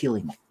makes a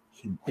killing.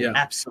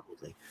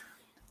 Absolutely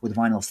with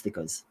vinyl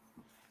stickers.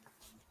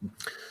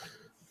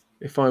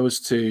 If I was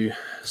to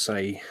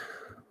say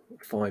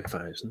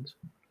 5,000.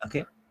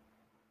 Okay.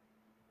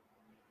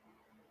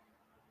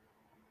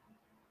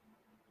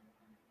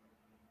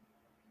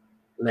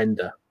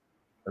 Lender.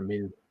 I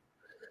mean.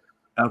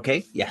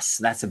 Okay. Yes,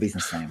 that's a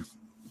business name.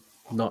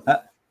 Not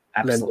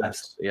absolutely.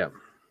 Yeah.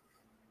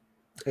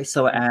 Okay.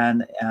 So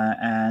and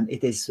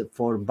it is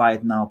for buy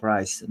it now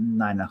price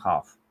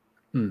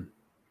 9.5.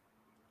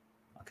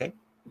 Okay.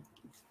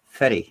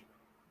 Ferry,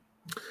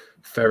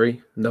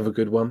 another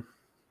good one.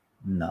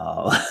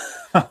 No.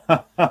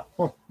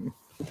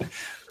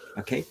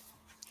 Okay.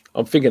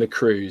 I'm thinking of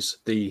Cruise.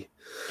 The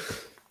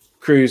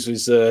Cruise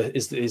is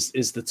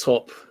the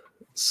top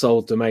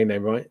sold domain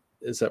name, right?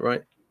 Is that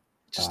right?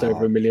 Just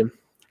over 1 million.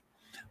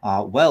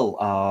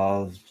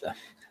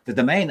 The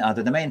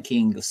domain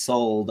king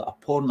sold a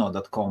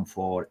porno.com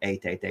for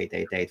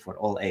 88888 for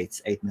all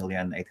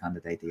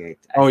 8,888,888.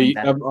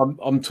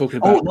 I'm talking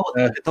about. Oh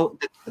no,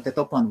 the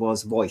top one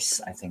was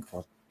Voice, I think,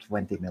 for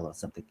 20 mil or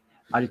something.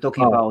 Are you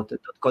talking about I'm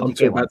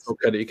talking about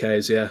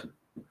 .co.uk's, yeah.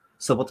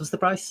 So what was the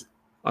price?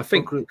 I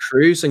think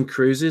Cruise and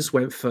Cruises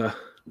went for.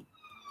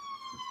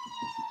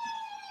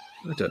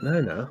 I don't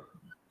know now.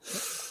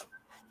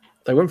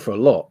 They went for a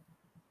lot.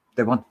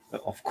 They want,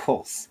 of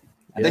course.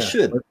 And they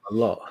should. A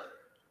lot.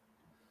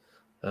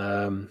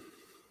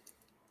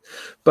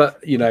 But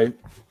you know,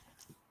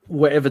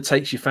 whatever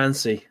takes your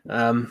fancy.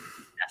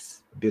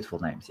 Yes, beautiful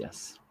names.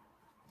 Yes,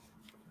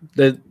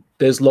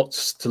 there's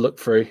lots to look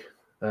through,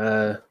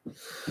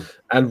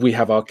 and we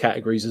have our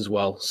categories as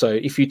well. So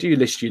if you do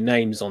list your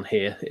names on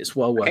here, it's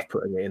well worth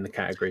putting it in the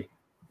category.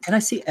 Can I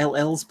see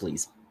LLs,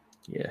 please?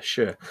 Yeah,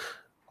 sure.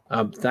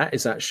 That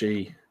is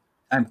actually.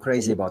 I'm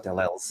crazy about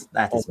LLs.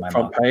 That is my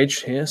front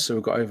page here. So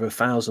we've got over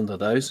 1,000 of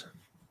those.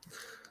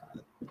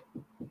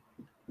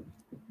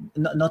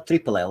 Not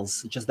triple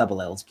L's, just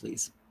double L's,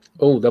 please.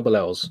 Oh, double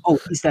L's. Oh,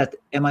 is that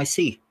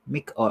MIC?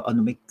 Mic or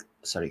on Mic?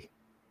 Sorry,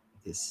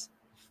 is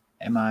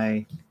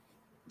MI?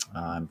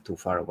 I'm too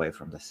far away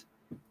from the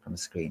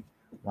screen.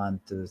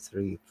 1, 2,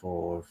 3,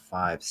 4,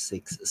 5,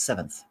 6,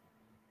 7th.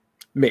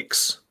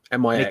 Mix.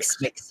 MIX.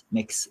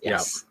 Mix.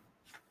 Yes.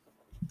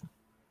 Yeah.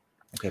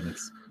 Okay,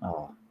 Mix.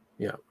 Oh.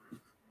 Yeah.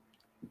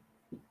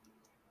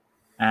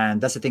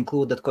 And does it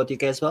include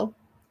 .co.uk as well?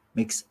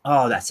 Mix.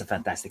 Oh, that's a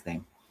fantastic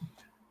name.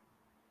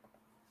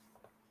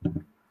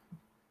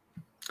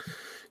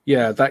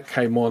 Yeah, that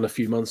came on a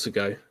few months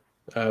ago,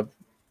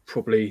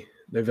 probably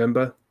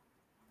November.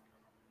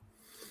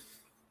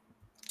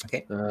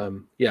 Okay.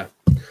 Yeah.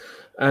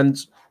 And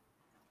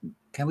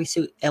can we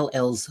see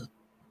LL's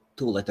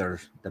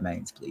 2-letter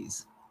domains,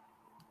 please?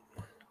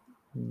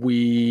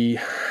 We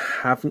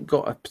haven't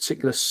got a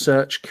particular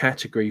search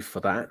category for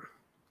that.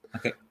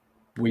 Okay.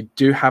 We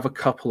do have a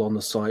couple on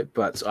the site,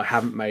 but I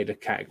haven't made a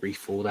category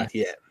for that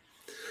yet.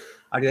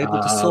 Are you able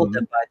to sort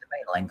them by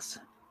domain length?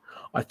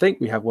 I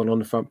think we have one on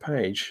the front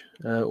page.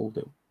 No,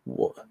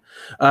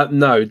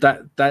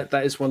 that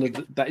is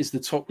that is the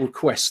top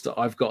request that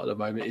I've got at the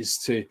moment, is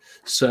to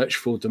search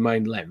for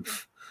domain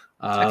length.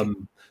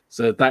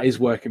 So that is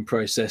work in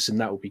process, and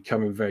that will be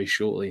coming very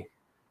shortly.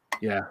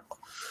 Yeah,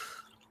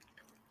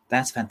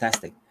 that's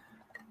fantastic.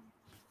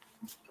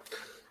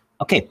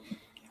 Okay.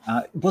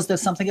 Was there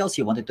something else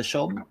you wanted to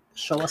show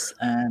us,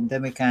 and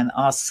then we can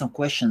ask some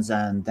questions,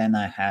 and then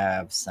I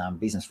have some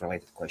business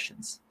related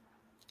questions.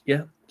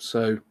 Yeah.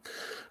 So,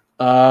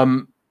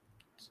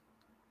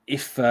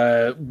 if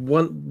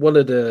one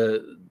of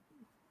the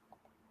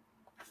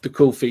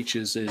cool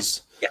features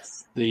is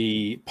Yes,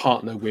 the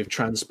partner with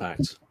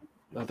Transpact.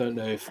 I don't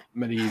know if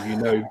many of you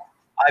know.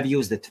 I've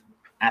used it.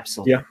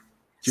 Absolutely. Yeah.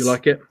 Do you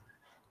like it?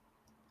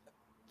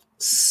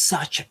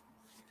 Such a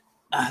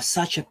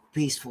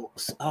peaceful.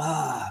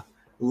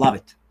 Love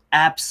it.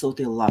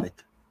 Absolutely love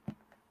it.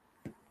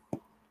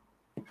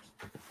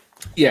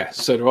 Yeah,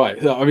 so do I.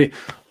 I mean,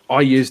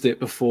 I used it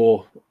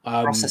before.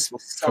 Process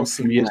was so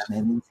simple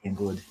and easy and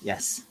good.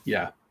 Yes.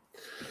 Yeah.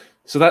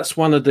 So that's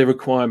one of the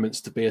requirements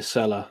to be a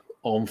seller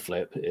on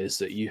Flip, is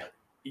that you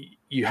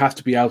have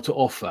to be able to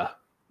offer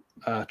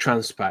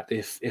Transpact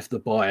if the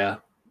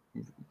buyer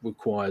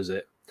requires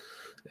it.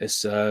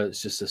 It's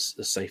just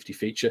a safety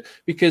feature,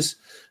 because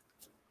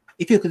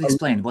if you could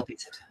explain what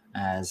is it,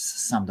 as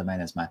some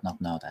domainers might not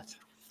know that,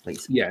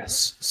 please.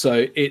 Yes.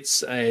 So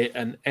it's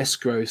an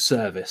escrow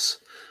service.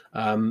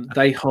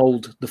 They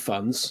hold the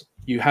funds.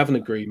 You have an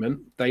agreement.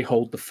 They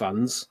hold the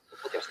funds.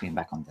 Put your screen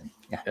back on then.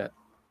 Yeah.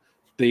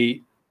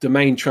 The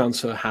domain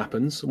transfer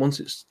happens. Once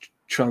it's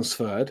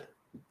transferred,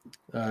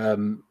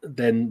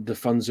 then the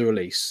funds are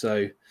released.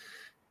 So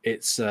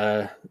it's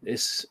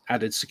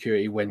added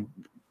security when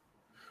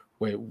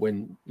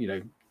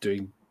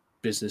doing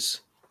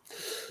business.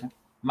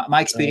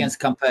 My experience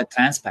compared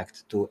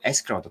Transpact to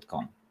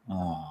escrow.com.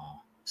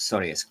 Oh,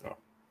 sorry, escrow.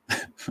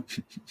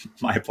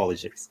 My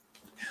apologies.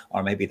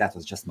 Or maybe that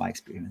was just my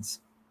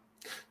experience.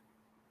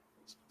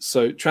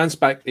 So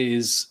Transpact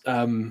is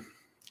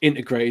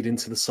integrated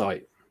into the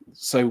site.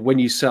 So when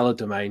you sell a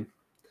domain,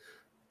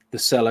 the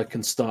seller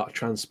can start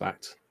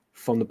Transpact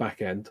from the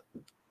back end,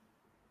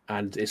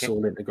 and it's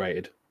all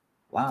integrated.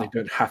 Wow. They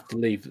don't have to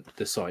leave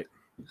the site.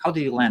 How do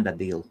you land that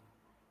deal?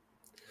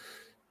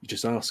 You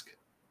just ask.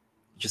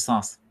 Just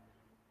ask.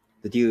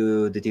 Did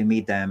you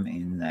meet them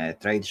in a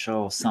trade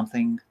show or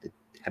something?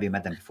 Have you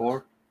met them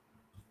before?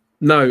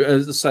 No,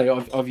 as I say,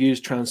 I've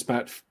used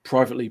Transpact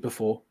privately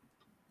before.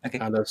 Okay.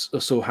 And I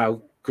saw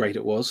how great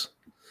it was.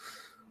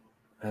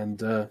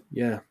 And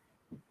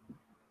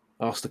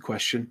asked the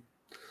question,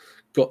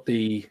 got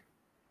the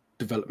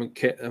development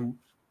kit, and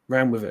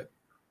ran with it.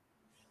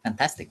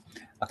 Fantastic.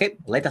 Okay,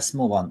 let us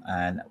move on.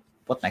 And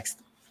what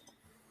next?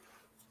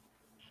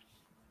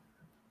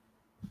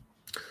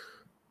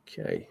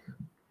 Okay.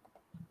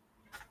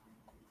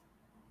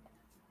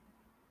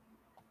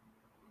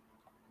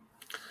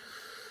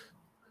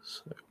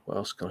 So what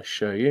else can I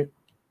show you?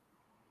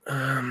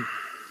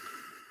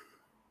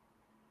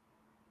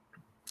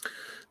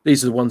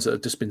 These are the ones that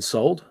have just been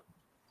sold.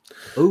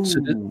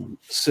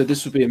 So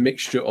this would be a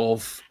mixture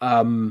of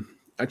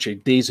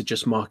actually, these are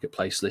just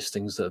marketplace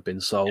listings that have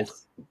been sold.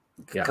 Yes.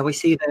 Yeah. Can we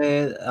see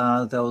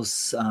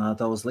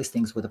those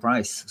listings with the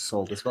price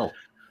sold as well?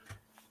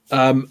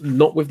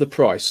 Not with the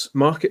price.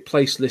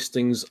 Marketplace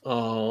listings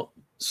are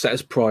set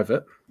as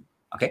private.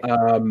 Okay.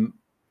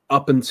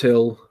 Up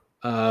until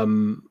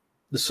the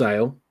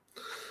sale.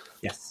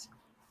 Yes.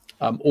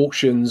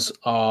 Auctions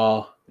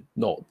are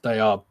not. They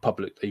are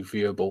publicly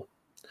viewable.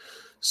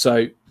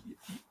 So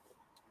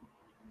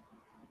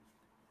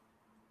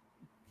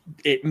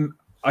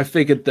I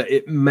figured that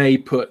it may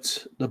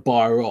put the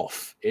buyer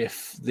off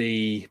if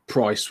the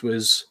price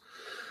was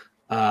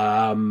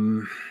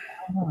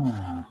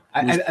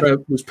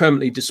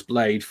permanently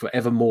displayed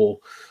forevermore,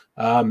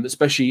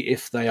 especially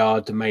if they are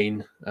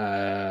domain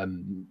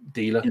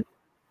dealer.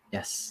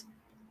 Yes,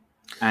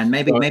 and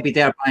maybe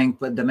they are buying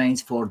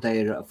domains for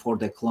their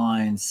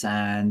clients,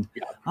 and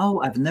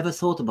I've never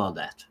thought about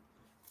that.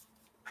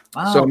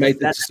 Wow, so I made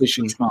the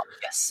decision.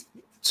 Yes.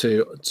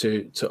 To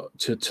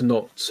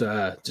not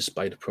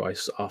display the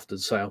price after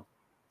the sale.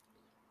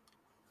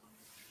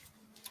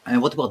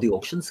 And what about the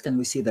auctions? Can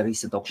we see the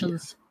recent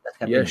auctions that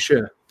happened? Yeah,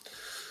 sure.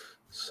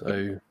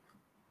 So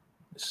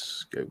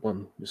let's go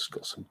one. It's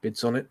got some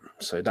bids on it.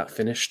 So that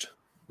finished.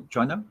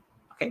 Join them.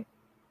 Okay.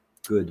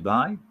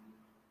 Goodbye.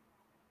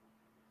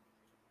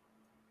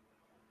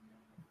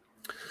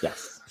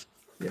 Yes.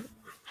 Yeah.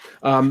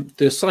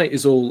 The site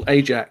is all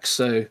Ajax,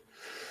 so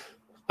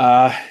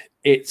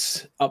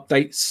it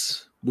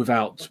updates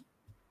without.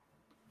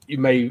 You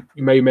may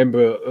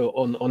remember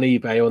on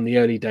eBay on the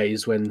early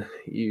days when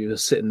you were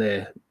sitting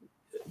there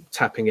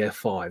tapping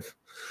F5.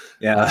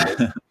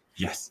 Yeah.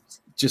 Yes.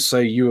 Just so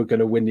you were going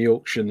to win the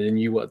auction and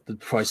you want the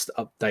price to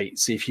update,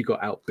 see if you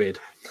got outbid.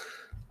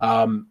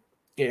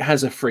 It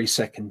has a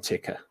 3-second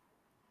ticker.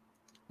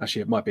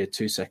 Actually, it might be a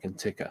 2-second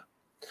ticker.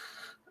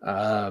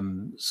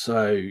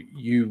 So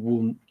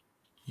you'll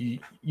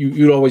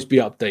always be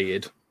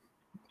updated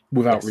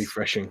without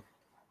refreshing.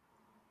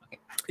 Okay.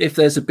 If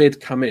there's a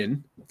bid come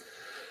in,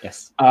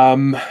 yes,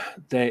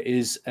 there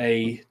is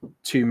a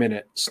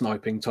 2-minute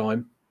sniping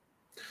time.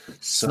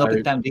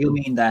 Sniping time. Do you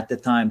mean that the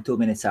time 2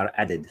 minutes are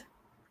added?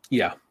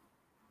 Yeah,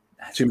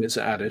 2 minutes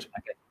are added.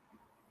 Okay.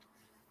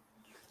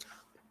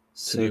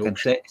 So you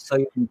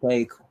can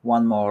take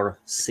one more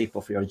sip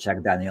of your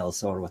Jack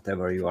Daniels or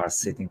whatever you are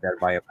sitting there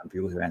by your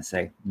computer and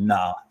say,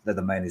 "No, the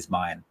domain is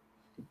mine."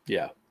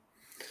 Yeah.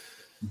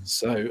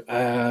 So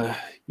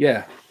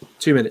yeah,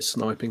 2 minutes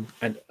sniping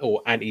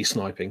or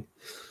anti-sniping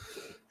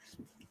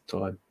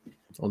time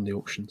on the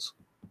auctions.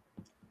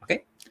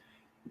 Okay.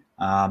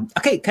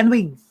 Okay. Can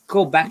we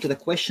go back to the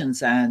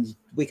questions and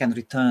we can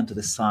return to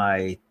the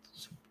site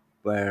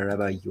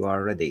wherever you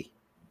are ready?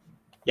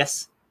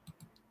 Yes,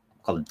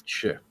 Colin.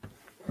 Sure.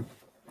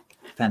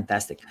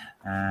 Fantastic.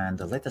 And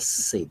let us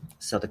see.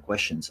 So the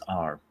questions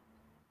are: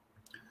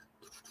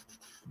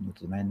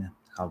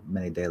 how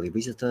many daily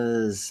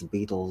visitors,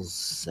 Beatles?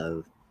 So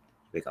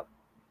here we go.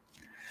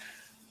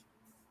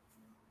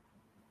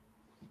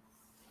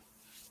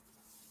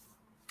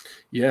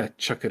 Yeah,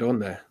 chuck it on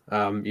there.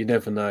 You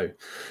never know.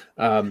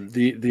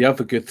 The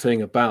other good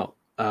thing about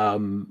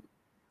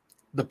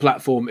the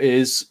platform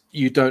is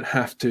you don't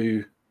have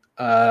to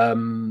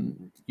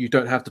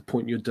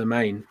point your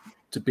domain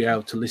to be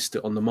able to list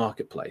it on the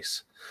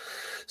marketplace.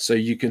 So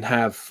you can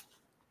have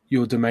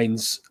your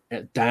domains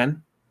at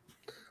Dan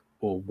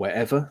or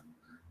wherever.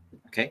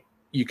 Okay.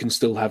 You can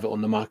still have it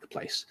on the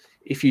marketplace.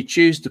 If you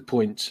choose to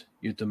point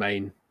your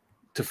domain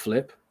to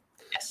Flip,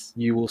 yes,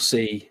 you will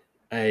see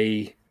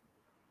a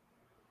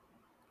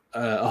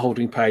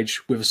holding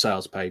page with a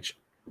sales page.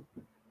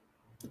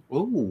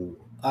 Oh,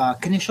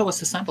 can you show us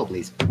a sample,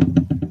 please?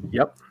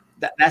 Yep.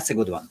 That's a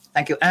good one.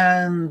 Thank you.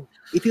 And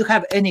if you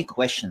have any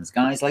questions,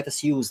 guys, let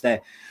us use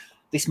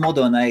this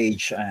modern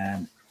age.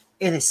 And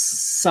it is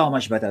so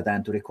much better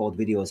than to record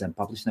videos and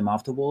publish them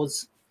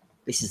afterwards.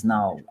 This is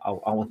now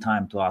our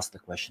time to ask the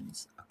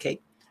questions.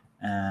 Okay.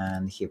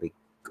 And here we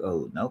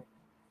go. No.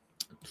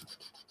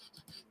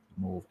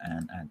 Move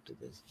and add to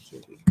this.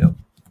 Here we go.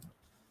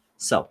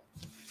 So,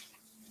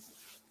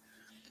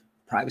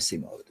 privacy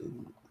mode.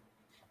 Ooh.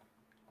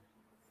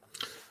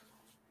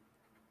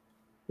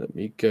 Let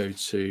me go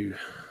to.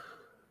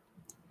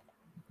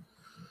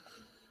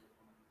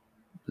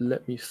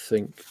 Let me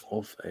think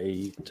of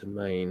a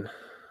domain.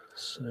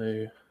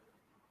 So,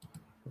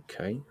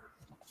 okay.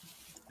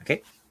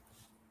 Okay.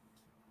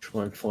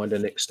 Try and find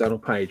an external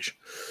page.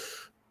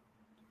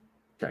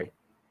 Okay.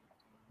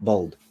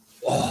 Bold.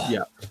 Oh,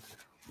 yeah.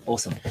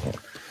 Awesome.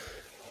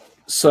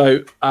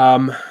 So,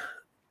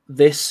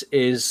 this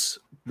is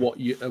what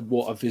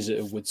a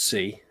visitor would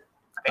see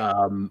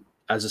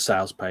as a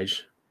sales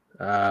page.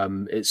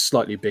 It's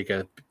slightly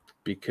bigger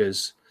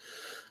because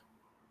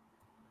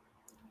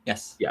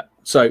yes, yeah.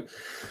 So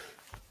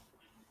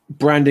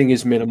branding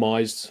is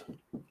minimized.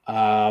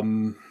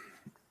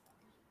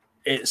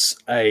 It's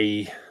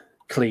a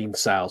clean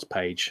sales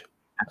page.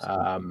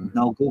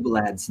 No Google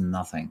ads,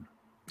 nothing.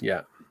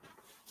 Yeah.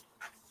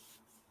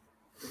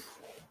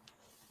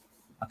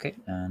 Okay,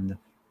 and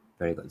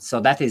very good. So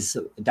that is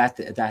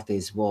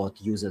what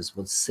users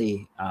would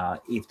see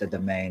if the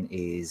domain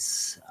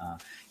is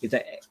if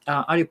the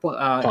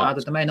are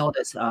the domain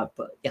orders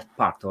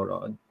parked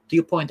or do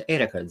you point A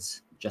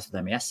records just to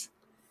them? Yes.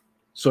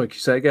 Sorry, can you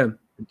say again?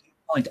 Do you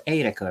point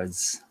A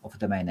records of a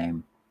domain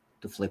name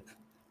to Flip?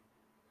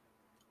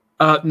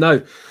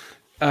 No.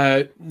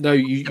 No,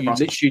 you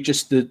literally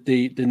just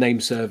the name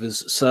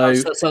servers. So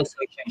you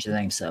change the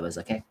name servers,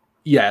 okay?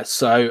 Yeah.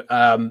 So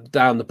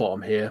down the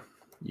bottom here,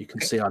 you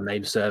can see our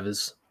name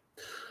servers.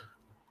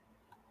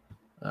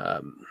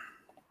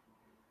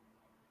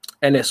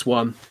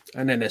 ns1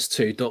 and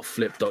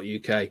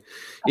ns2.flip.uk.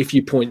 If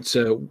you point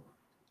to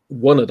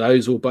one of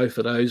those or both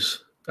of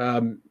those,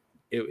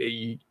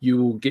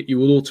 you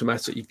will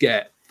automatically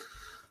get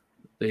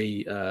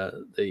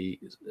the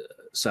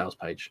sales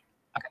page.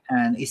 Okay.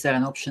 And is there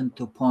an option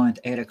to point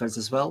A records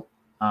as well?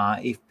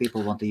 If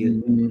people want to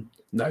use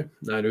no,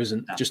 there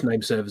isn't. No. Just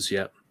name servers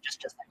yet.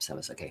 Just name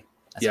servers. Okay.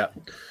 That's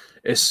fine.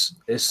 It's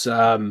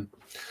I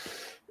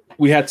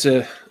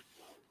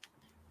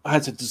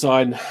had to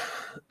design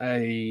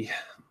a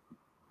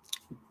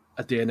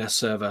DNS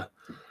server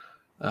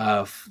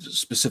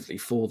specifically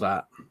for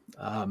that.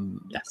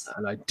 Yes.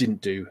 And I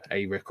didn't do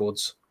A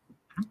records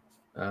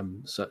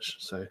such.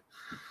 So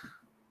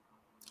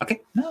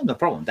okay, no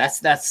problem.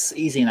 That's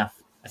easy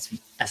enough.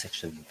 That's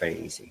actually very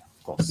easy,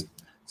 of course.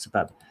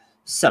 Superb.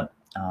 So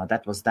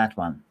that was that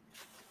one.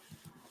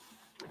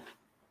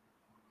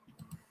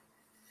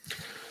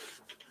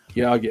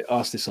 Yeah, I get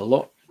asked this a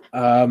lot.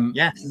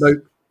 Yes.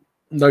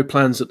 No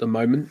plans at the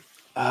moment.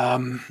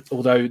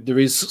 Although there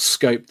is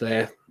scope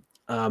there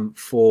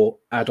for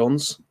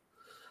add-ons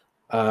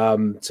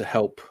to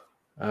help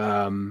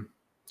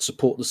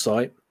support the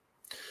site.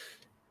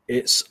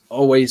 It's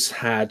always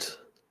had.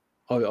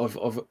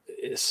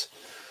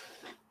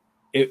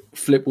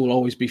 Flip will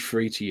always be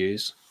free to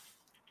use.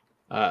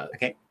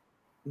 Okay.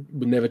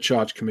 We'll never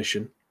charge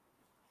commission.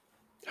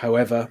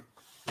 However,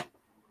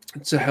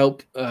 to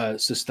help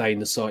sustain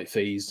the site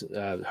fees,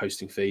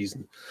 hosting fees,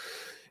 and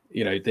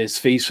there's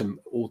fees from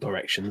all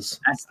directions.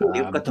 And still,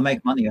 you've got to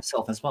make money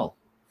yourself as well.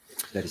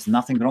 There is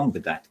nothing wrong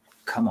with that.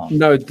 Come on.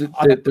 No,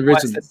 there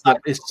isn't.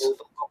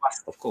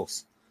 Of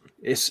course.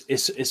 It's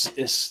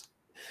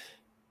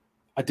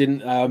I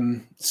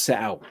didn't set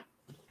out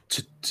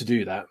to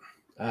do that,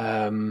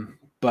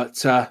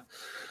 but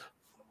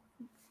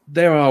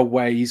there are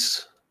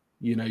ways.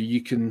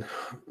 You can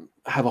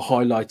have a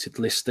highlighted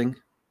listing.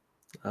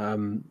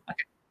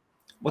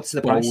 What's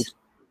the bold. price?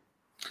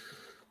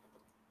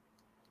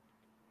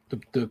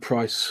 The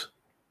price.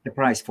 The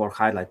price for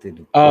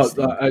highlighted. Oh,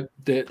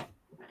 listing.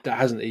 that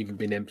hasn't even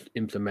been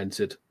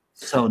implemented.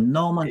 So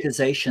no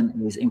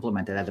monetization is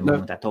implemented at the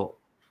moment at all.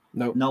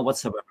 No. No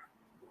whatsoever.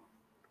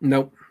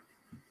 No.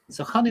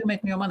 So how do you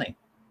make your money?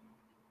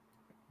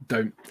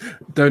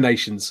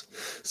 Donations.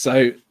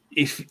 So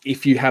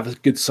if you have a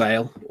good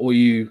sale or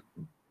you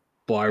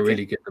buy a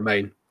really good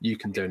domain, you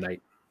can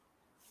donate.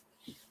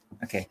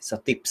 Okay, so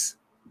tips.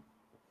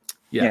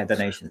 Yeah, Yeah,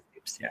 donation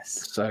tips.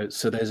 Yes. So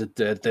there's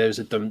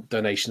a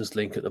donations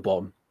link at the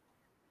bottom.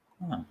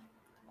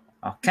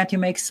 Can't you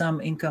make some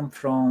income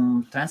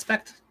from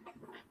Transpect?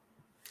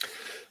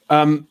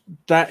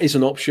 That is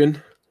an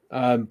option,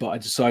 but I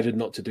decided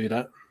not to do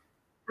that.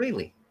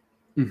 Really?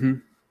 Mm-hmm.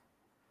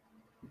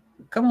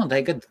 Come on,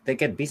 they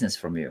get business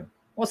from you.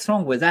 What's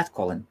wrong with that,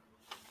 Colin?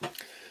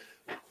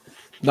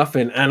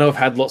 Nothing. And I've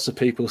had lots of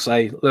people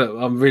say, look,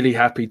 I'm really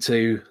happy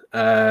to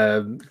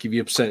give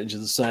you a percentage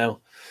of the sale.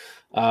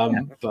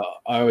 But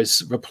I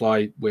always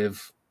reply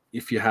with,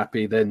 if you're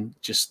happy, then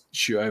just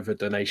shoot over a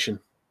donation.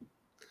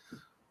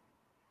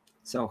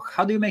 So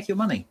how do you make your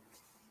money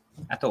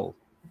at all?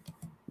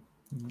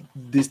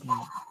 This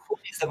Who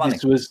is the money?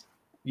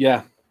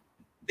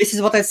 This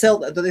is what I sell.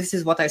 This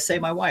is what I say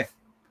my wife.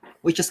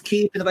 We just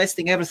keep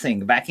investing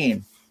everything back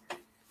in.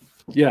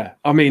 Yeah.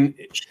 I mean,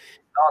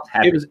 Not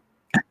happy.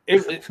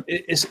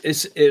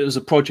 It was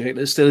a project.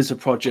 It still is a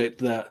project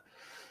that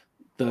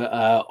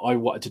I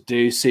wanted to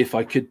do, see if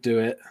I could do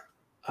it,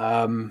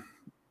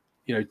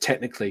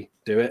 technically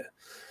do it.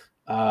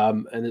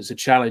 And it's a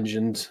challenge,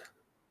 and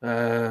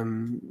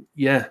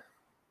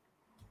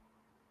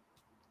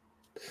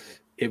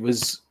it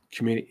was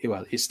community.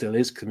 Well, it still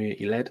is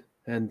community led,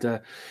 and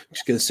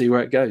just going to see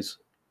where it goes.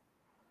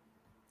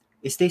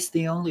 Is this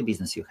the only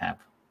business you have?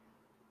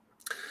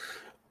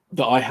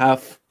 That I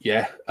have,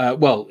 yeah.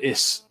 Well,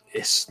 it's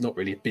not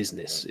really a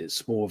business.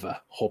 It's more of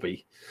a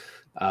hobby.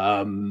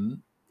 My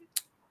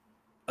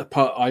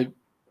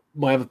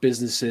other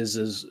businesses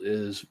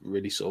is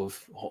really sort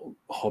of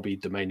hobby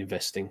domain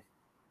investing.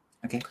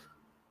 Okay.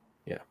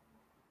 Yeah.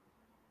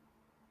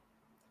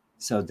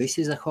 So this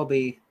is a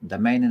hobby.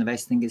 Domain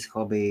investing is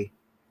hobby.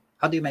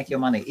 How do you make your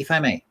money, if I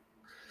may?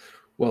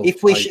 Well,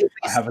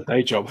 I have a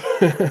day job.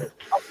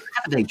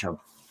 Have a day job.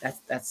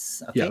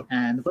 That's okay. Yeah.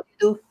 And what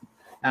do you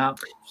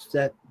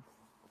do?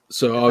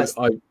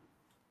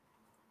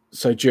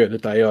 So during the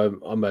day,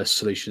 I'm a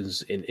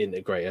solutions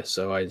integrator.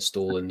 So I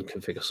install and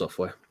configure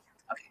software.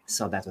 Okay,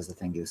 so that was the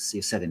thing you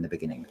said in the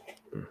beginning.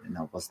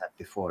 Was that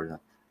before?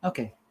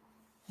 Okay.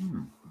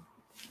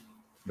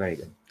 Very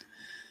good.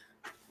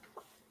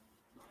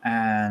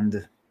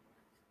 And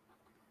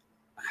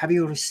have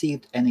you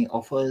received any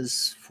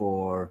offers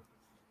for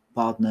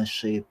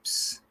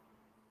partnerships,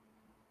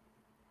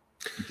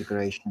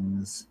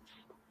 integrations?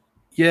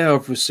 Yeah,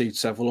 I've received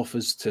several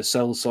offers to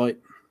sell the site.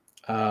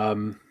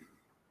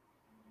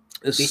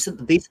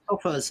 These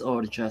offers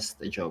or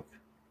just a joke?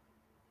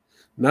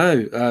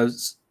 No,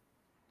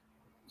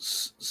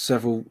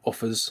 several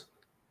offers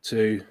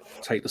to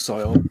take the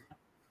site on.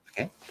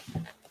 Okay.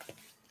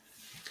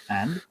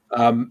 And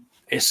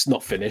it's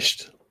not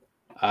finished.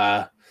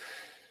 I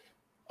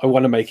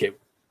want to make it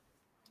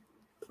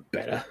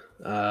better.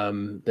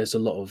 There's a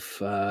lot of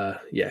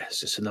it's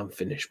just an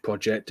unfinished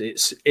project.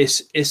 It's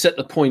at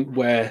the point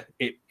where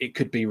it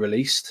could be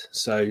released.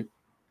 So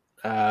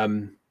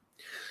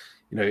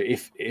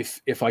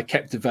if I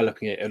kept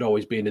developing it, it'd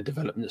always be in a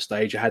development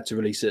stage. I had to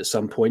release it at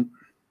some point.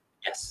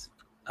 Yes.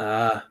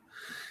 But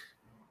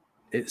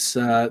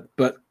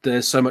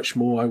there's so much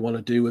more I want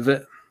to do with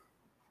it.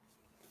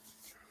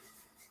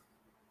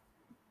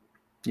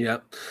 Yeah,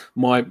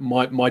 my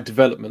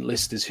development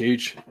list is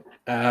huge.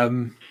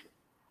 Have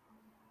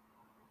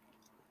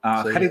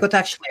you got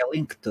actually a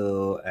link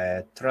to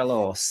Trello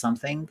or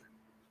something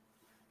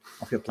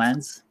of your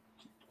plans?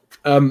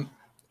 I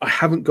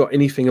haven't got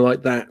anything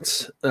like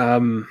that,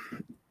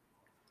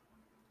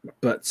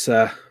 but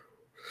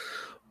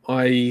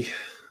I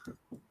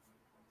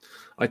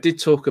did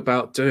talk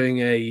about doing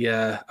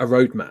a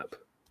roadmap.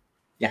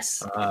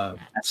 Yes.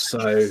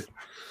 So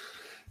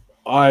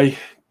I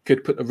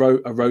could put a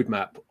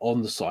roadmap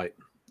on the site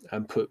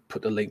and put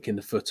the link in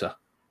the footer.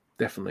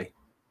 Definitely.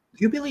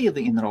 Do you believe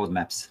in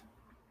roadmaps?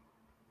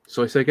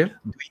 Sorry, say again?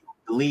 Do you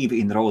believe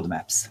in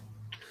roadmaps?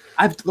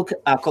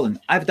 Colin,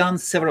 I've done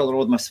several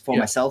roadmaps for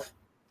myself.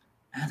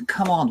 And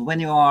come on, when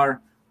you are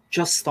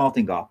just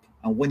starting up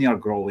and when you're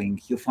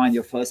growing, you find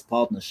your first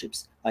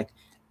partnerships. Like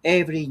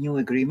every new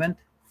agreement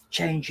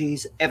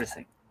changes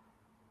everything.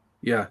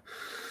 Yeah.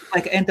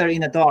 Like enter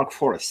in a dark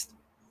forest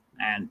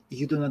and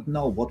you do not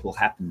know what will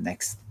happen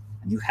next.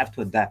 And you have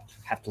to adapt,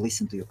 have to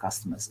listen to your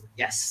customers.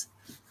 Yes.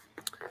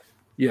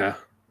 Yeah.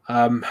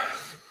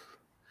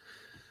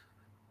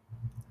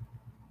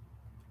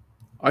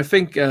 I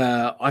think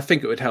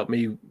it would help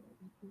me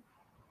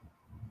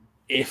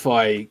if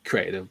I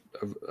created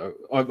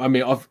I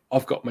mean,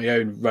 I've got my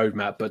own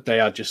roadmap, but they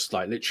are just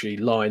like literally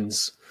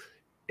lines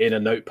in a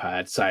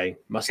notepad saying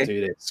must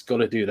do this, got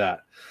to do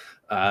that.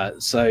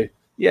 So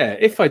yeah,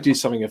 if I do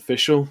something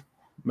official,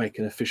 make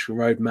an official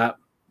roadmap,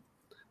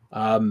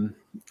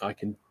 I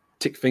can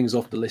tick things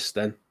off the list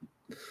then,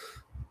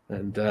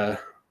 and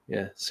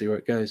yeah, see where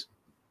it goes.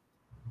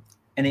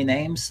 Any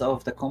names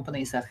of the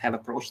companies that have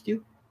approached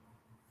you?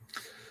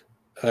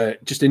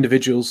 Just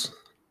individuals,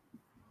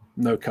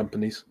 no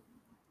companies.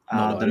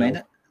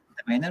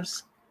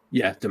 Domainers?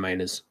 Yeah,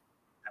 domainers.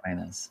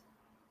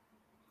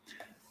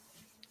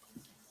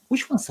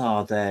 Which ones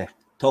are the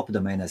top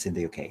domainers in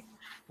the UK?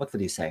 What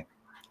would you say?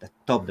 The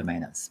top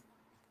domainers?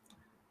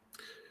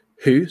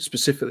 Who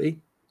specifically?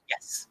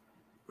 Yes.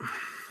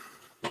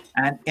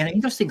 And an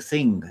interesting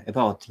thing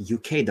about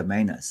UK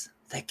domainers,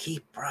 they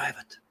keep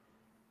private.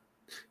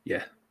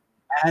 Yeah.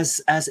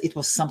 As it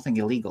was something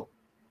illegal.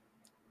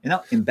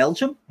 In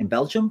Belgium,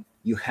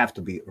 you have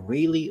to be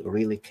really,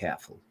 really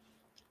careful.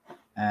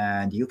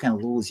 And you can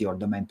lose your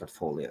domain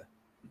portfolio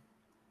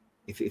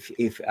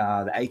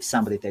if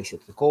somebody takes you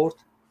to the court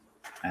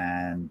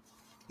and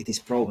it is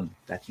proven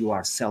that you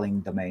are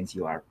selling domains,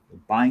 you are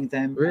buying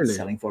them and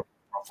selling for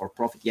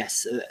profit.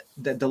 Yes,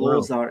 the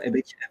laws are a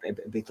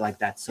bit like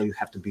that, so you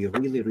have to be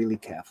really, really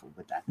careful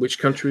with that. Which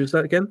country is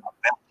that again?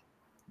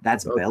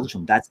 That's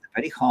Belgium. That's the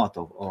very heart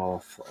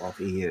of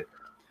EU.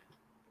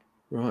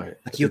 Right.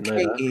 But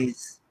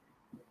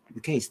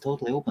UK is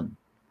totally open.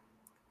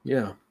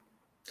 Yeah.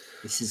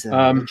 This is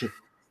legit.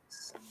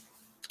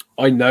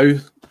 I know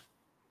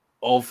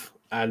of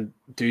and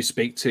do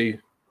speak to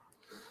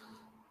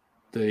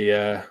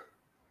the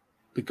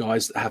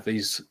guys that have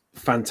these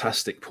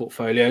fantastic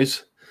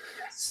portfolios.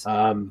 Yes.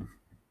 I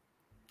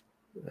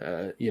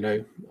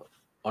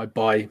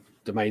buy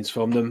domains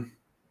from them.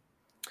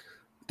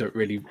 Don't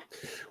really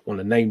want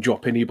to name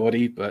drop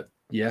anybody, but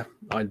yeah,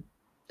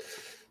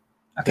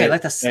 Okay,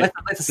 let us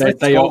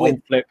they are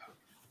on Flip.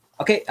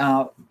 Okay,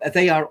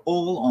 they are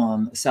all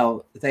on.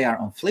 So they are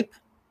on Flip.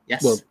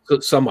 Yes. Well,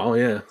 some are,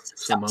 yeah.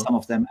 Some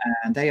of them,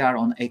 and they are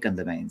on Acorn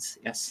domains.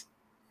 Yes.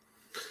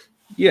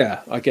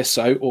 Yeah, I guess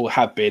so, or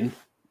have been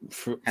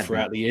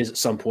throughout the years at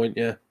some point.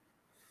 Yeah.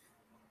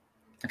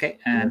 Okay,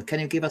 and can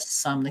you give us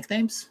some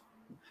nicknames?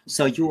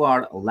 So you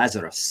are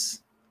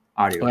Lazarus,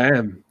 are you? I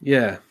am.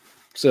 Yeah.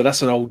 So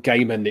that's an old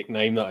gamer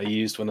nickname that I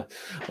used when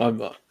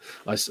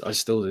I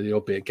still do the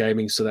odd bit of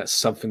gaming. So that's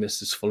something that's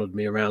just followed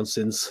me around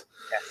since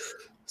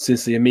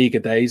the Amiga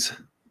days.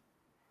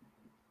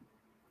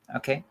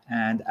 Okay,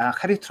 and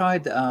have you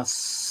tried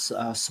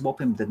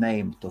swapping the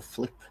name to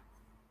Flip.uk?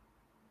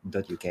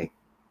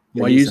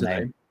 My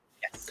username?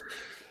 Yes.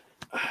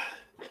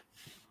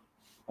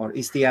 Or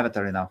is the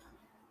avatar enough?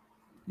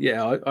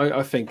 Yeah,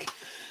 I think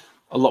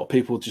a lot of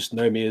people just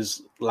know me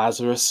as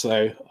Lazarus,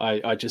 so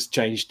I just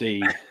changed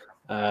the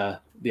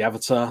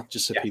avatar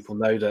just so people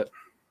know that.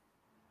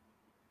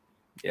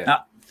 Yeah.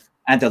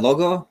 And the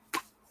logo,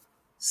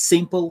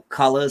 simple,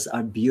 colors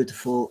are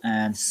beautiful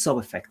and so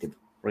effective,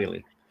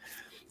 really.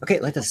 Okay,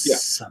 let us. Yeah.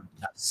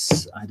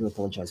 I do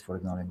apologize for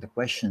ignoring the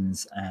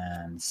questions.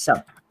 And so,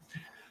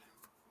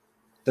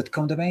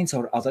 .com domains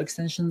or other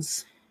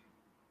extensions?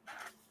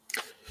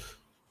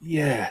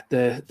 Yeah,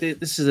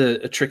 this is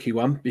a tricky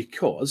one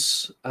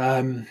because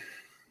a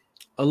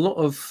lot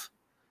of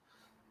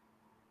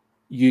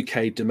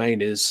UK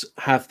domainers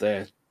have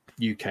their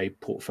UK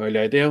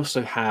portfolio. They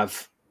also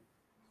have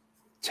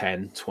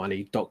 10,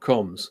 20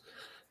 .coms.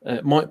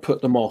 It might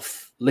put them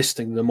off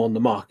listing them on the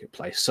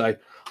marketplace. So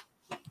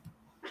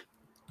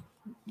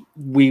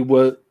we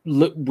were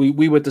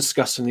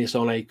discussing this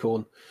on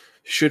Acorn.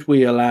 Should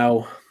we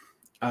allow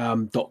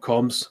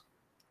 .coms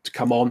to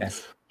come on?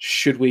 Yes.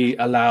 Should we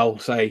allow,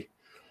 say,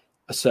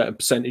 a certain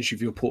percentage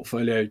of your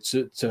portfolio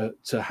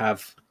to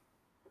have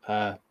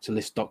to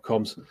list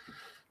 .coms?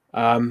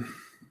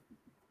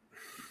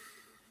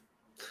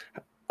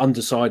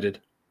 Undecided.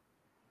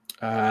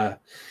 At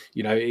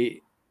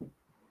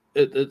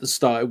the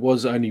start, it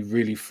was only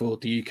really for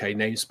the UK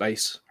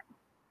namespace.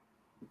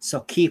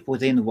 So keep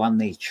within one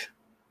niche.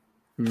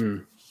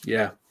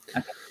 Yeah.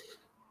 Okay.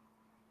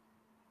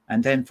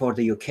 And then for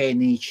the UK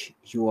niche,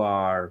 you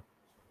are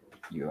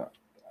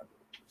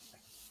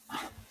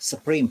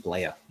supreme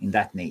player in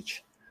that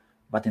niche,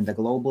 but in the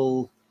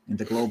global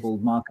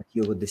market,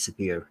 you would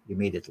disappear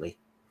immediately.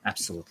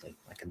 Absolutely,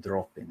 like a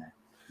drop in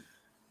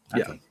it.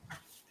 Okay. Yeah.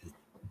 It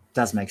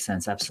does make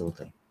sense.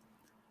 Absolutely.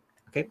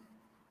 Okay.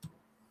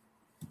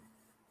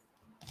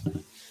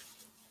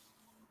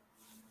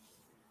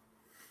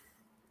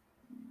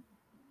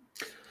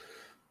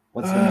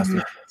 What's the most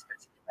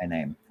expensive domain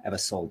name ever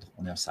sold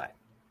on your site?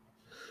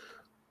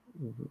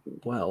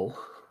 Well,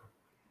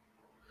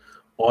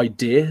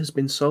 Idea has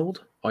been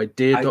sold.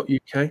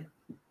 Idea.uk.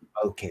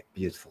 Okay,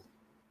 beautiful.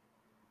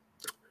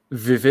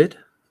 Vivid.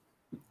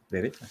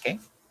 Okay.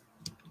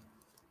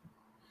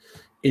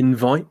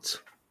 Invite.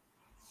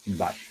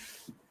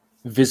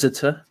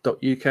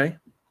 Visitor.uk.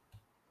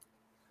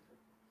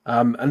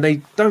 And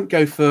they don't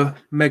go for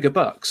mega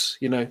bucks.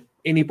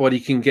 Anybody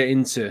can get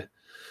into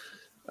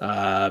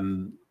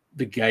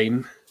the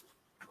game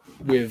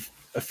with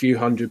a few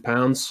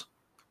 £100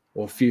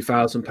 or a few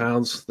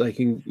 £1,000. They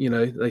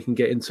can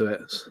get into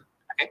it.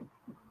 Okay.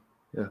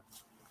 Yeah.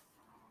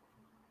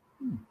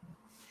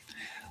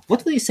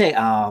 What would you say?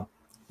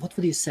 What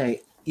would you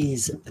say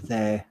is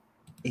the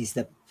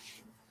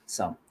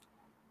so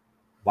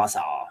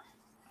Bazaar?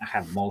 I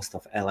have most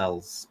of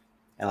LLLs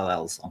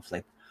on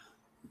Flip.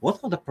 What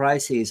are the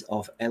prices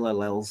of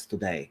LLLs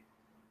today?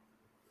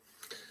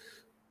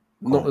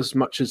 Not as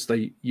much as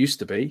they used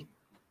to be.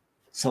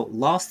 So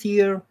last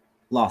year,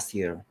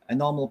 a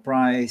normal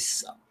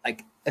price,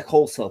 like a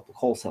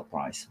wholesale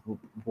price,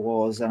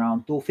 was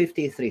around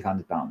 £250,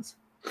 £300.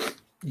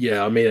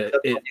 Yeah, I mean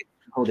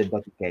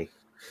Coded.uk.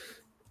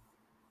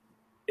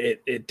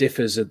 It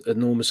differs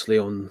enormously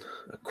on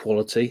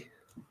quality.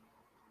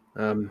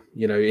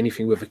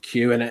 Anything with a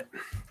Q in it,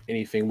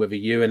 anything with a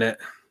U in it,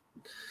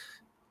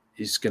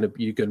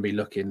 you're gonna be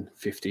looking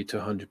 £50 to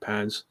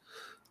 £100,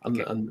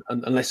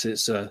 unless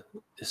it's a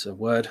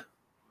word.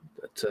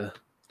 But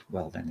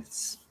well, then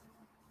it's.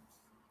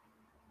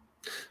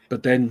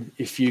 But then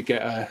if you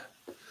get a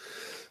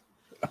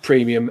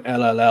premium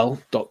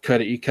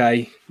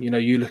LLL.co.uk,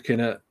 you're looking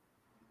at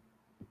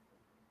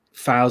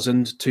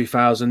 1,000,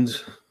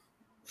 2,000,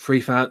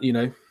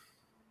 3,000.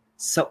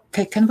 So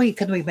can we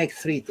make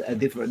three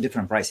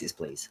different prices,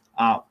 please?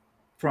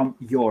 From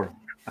your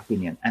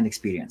opinion and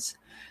experience.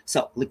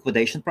 So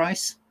liquidation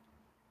price,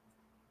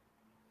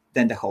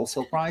 then the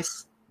wholesale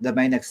price.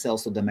 Domain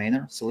sells to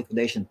domainer. So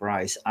liquidation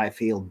price, I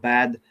feel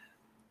bad,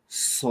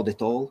 sold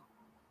it all,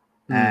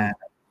 and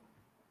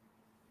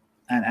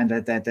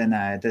then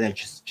I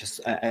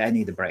just I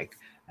need a break.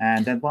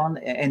 And then one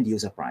end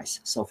user price.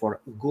 So for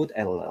good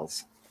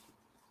LLLs.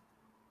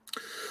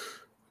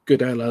 Good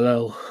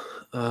LLL.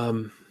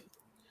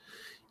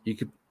 You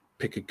could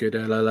pick a good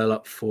LLL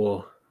up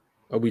for.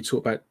 Are we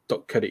talking about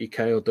 .co.uk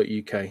or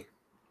 .uk?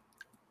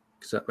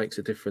 Because that makes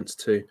a difference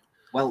too.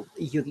 Well,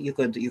 you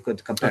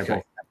could compare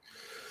both.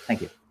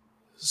 Thank you.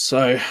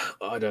 So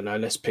I don't know.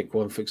 Let's pick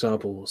one, for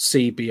example,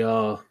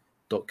 cbr.co.uk.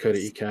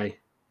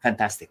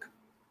 Fantastic,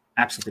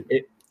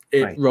 absolutely.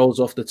 It rolls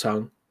off the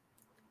tongue.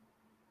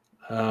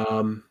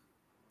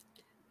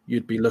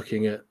 You'd be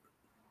looking at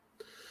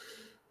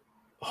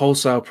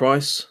wholesale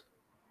price,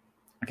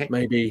 okay,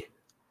 maybe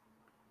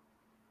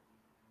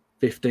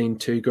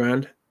 2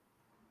 grand.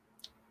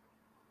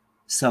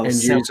 So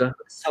end user.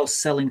 So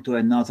selling to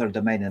another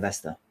domain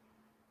investor,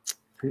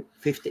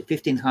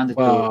 1,500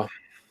 Wow. to.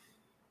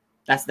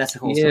 That's a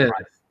wholesale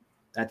price.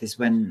 That is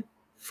when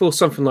for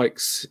something like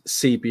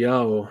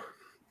CBR or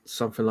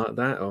something like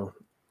that,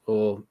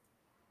 or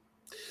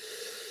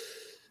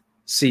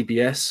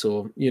CBS,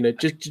 or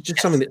just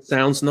something that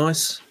sounds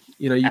nice.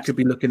 You could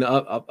be looking at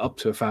up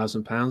to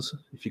 £1,000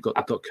 if you got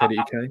the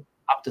 .co.uk.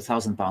 Up to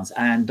 £1,000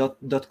 and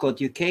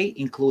 .co.uk,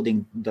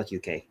 including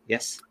 .uk.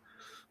 Yes,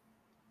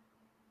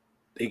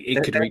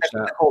 it could reach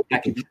that. The whole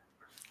package.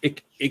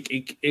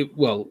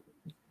 Well,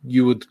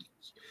 you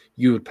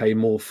would pay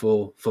more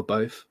for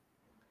both.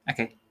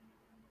 Okay.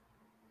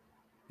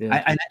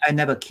 Yeah. I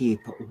never keep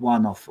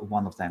one of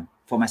them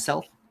for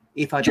myself.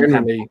 If I don't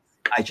generally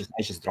have,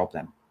 I just drop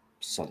them.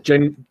 So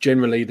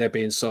generally they're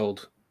being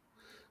sold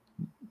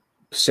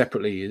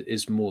separately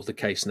is more the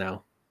case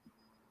now.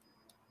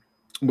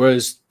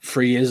 Whereas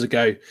 3 years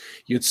ago,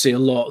 you'd see a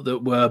lot that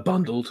were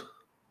bundled.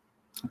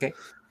 Okay.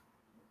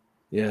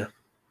 Yeah.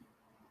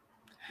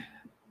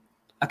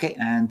 Okay,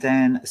 and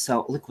then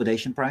so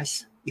liquidation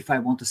price. If I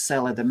want to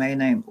sell a domain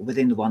name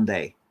within 1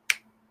 day,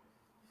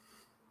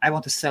 I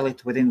want to sell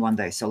it within 1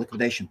 day. So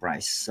liquidation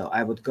price. So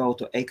I would go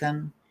to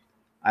Acorn,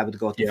 I would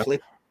go to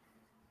Flip,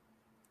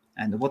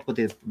 and what would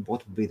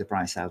be the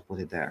price? I would put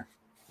it there.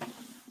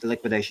 The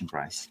liquidation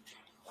price.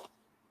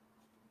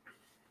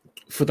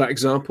 For that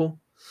example,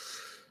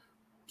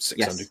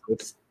 600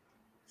 quid.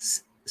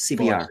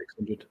 CBR.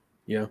 600.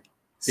 Yeah.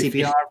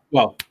 CBR.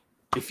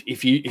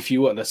 If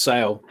you want a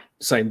sale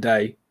same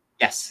day.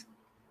 Yes.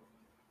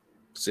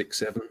 6,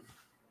 7.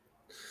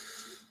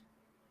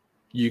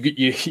 You're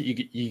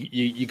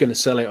going to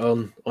sell it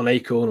on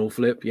Acorn or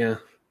Flip, yeah.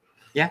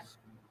 Yeah.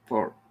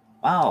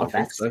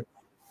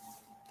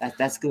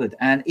 That's good.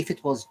 And if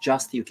it was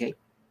just UK?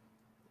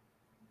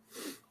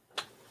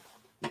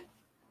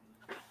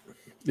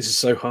 This is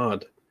so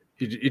hard.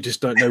 You just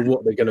don't know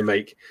what they're going to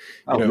make.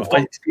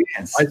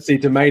 Experience. I see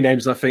domain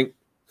names and I think,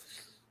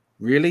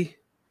 really?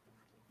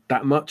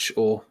 That much?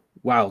 Or,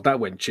 wow, that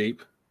went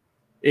cheap.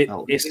 It's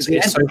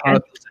so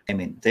hard.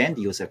 The end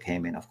user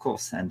came in, of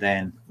course. And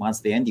then once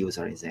the end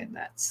user is in,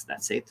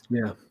 that's it.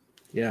 Yeah.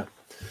 Yeah.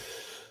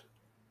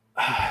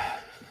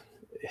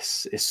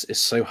 It's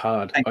so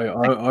hard. I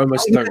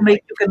almost don't.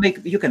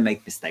 You can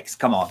make mistakes.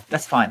 Come on,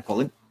 that's fine,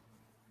 Colin.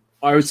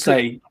 I would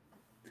say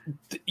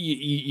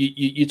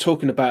you're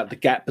talking about the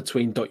gap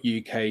between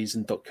 .uk's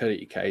and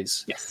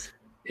 .co.uk's. Yes,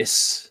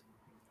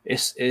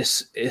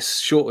 it's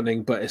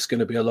shortening, but it's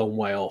going to be a long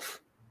way off.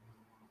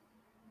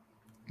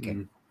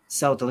 Okay.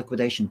 So the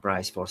liquidation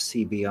price for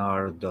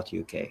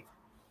CBR.UK,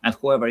 and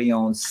whoever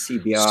owns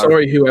CBR.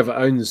 Sorry, whoever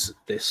owns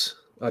this,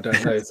 I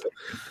don't know.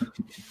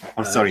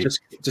 Sorry.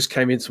 Just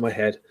came into my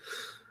head.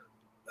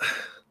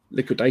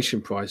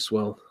 Liquidation price.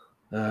 Well,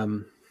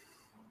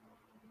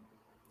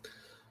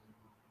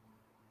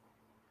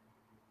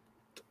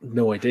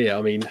 no idea.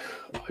 I mean,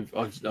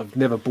 I've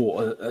never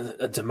bought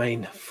a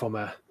domain from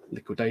a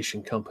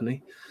liquidation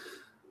company.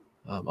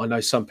 I know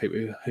some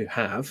people who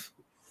have.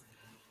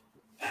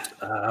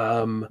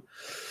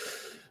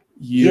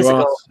 Years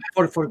ago,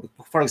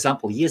 for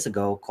example, years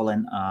ago,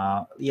 Colin.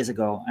 I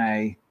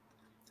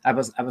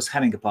was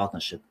having a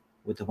partnership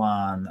with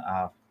one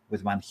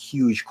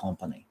huge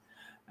company,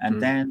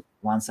 and then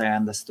once I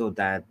understood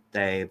that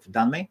they've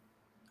done me,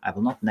 I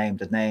will not name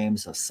the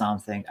names or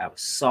something. I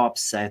was so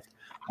upset,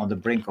 on the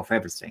brink of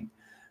everything,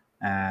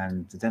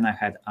 and then I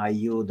had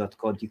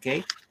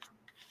IU.co.uk.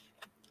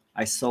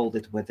 I sold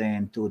it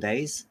within 2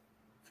 days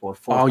for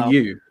 4,000.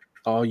 IU.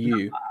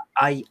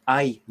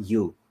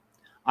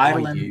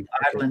 Ireland,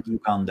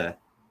 Uganda.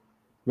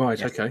 Right.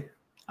 Yes. Okay.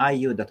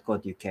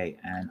 IU.co.uk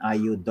and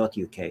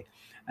IU.uk,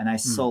 and I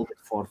sold it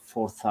for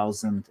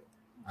 4,000.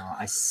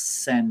 I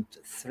sent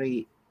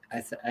three.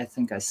 I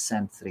think I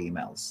sent 3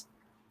 emails,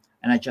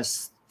 and I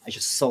just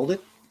sold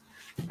it.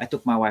 I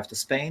took my wife to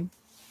Spain,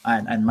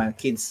 and my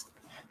kids.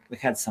 We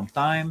had some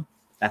time.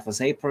 That was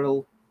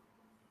April.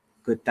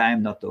 Good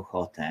time, not too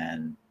hot,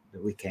 and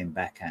we came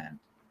back and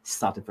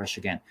started fresh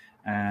again.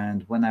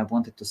 And when I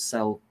wanted to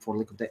sell for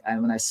liquidate,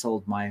 and when I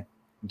sold my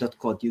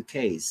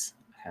 .co.uk's,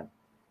 I had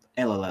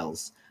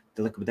LLLs.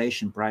 The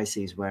liquidation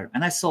prices were,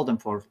 and I sold them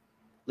for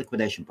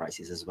liquidation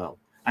prices as well.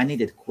 I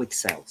needed quick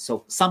sell.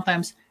 So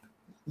sometimes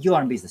you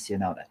are in business, you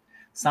know that.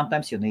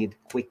 Sometimes you need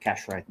quick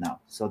cash right now.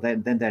 So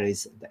then there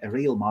is a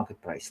real market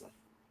price, like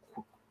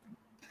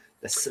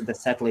the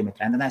set limit.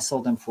 And then I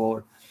sold them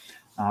for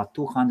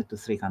 200 to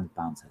 300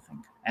 pounds, I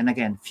think. And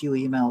again, few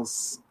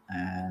emails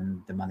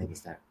and the money was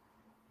there.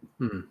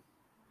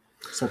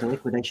 So the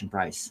liquidation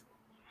price.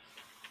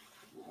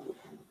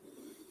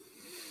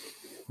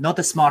 Not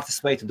the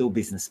smartest way to do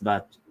business,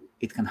 but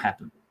it can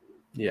happen.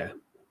 Yeah.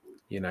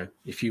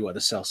 If you were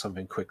to sell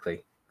something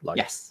quickly,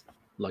 like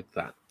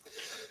that,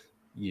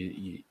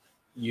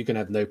 you're gonna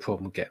have no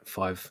problem getting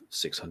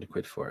 500-600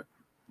 quid for it.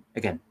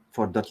 Again,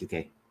 for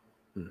 .uk.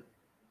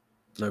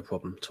 No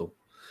problem at all.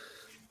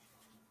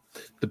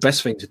 The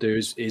best thing to do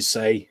is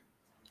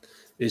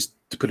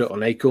to put it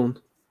on Acorn.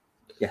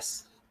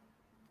 Yes.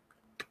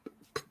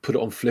 Put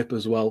it on Flip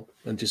as well,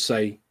 and just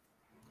say,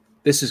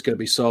 this is going to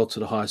be sold to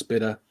the highest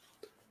bidder.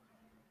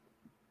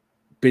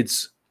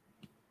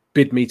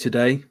 Bid me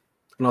today,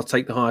 and I'll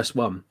take the highest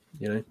one.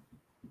 You're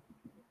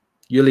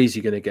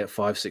easily going to get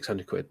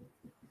 500-600 quid.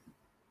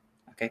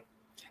 Okay.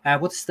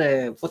 What's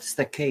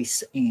the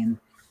case in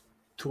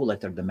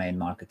 2-letter domain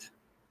market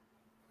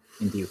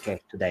in the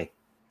UK today?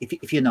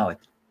 If you know it,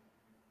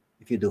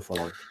 if you do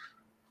follow it.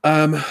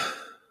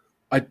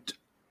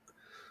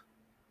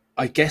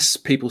 I guess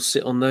people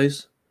sit on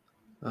those.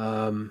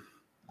 Oh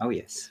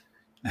yes.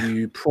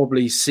 You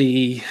probably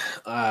see.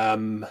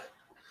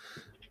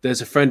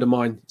 There's a friend of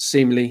mine,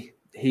 Seemly.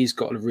 He's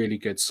got a really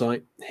good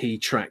site. He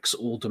tracks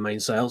all domain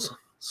sales,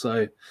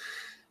 so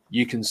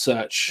you can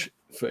search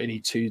for any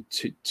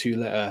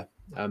two-letter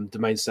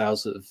domain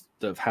sales that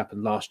have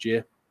happened last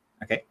year.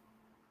 Okay.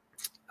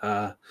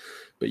 But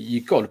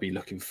you've got to be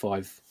looking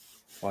five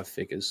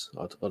figures.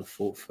 I'd have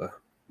thought for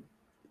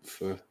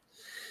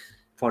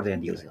the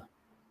end user.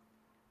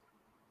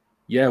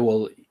 Yeah,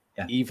 well,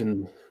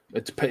 even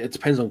it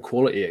depends on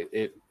quality.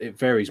 It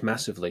varies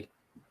massively.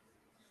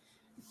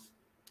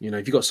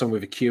 If you've got someone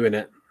with a queue in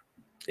it,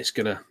 it's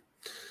gonna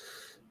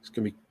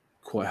be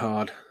quite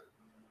hard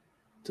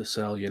to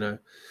sell. If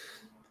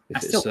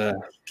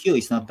queue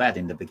is not bad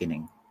in the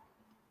beginning.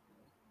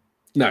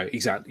 No,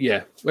 exactly.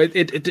 Yeah,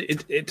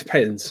 it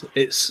depends.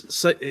 It's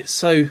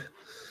so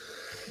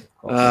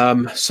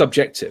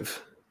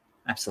subjective.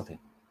 Absolutely.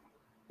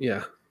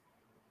 Yeah.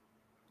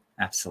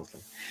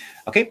 Absolutely.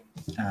 Okay.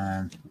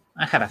 I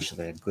have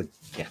actually a good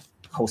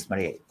host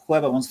Maria.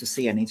 Whoever wants to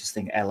see an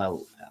interesting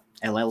LL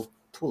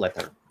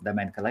 2-letter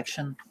domain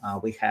collection,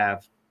 we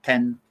have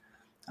 10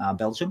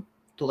 Belgium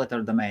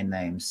 2-letter domain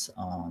names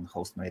on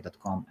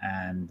hostmaria.com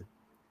and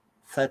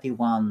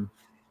 31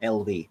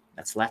 LV.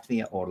 That's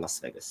Latvia or Las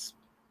Vegas.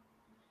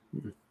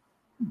 You're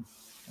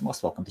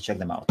most welcome to check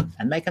them out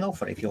and make an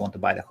offer if you want to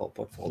buy the whole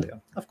portfolio.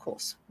 Of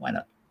course, why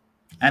not?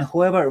 And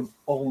whoever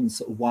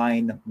owns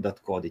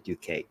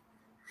wine.co.uk,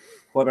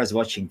 whoever is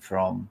watching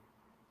from,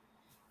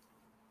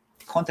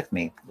 contact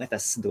me. Let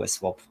us do a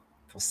swap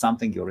for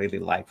something you really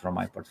like from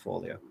my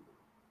portfolio.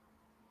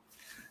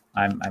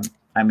 I'm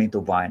into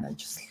wine.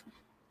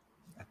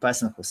 A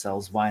person who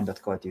sells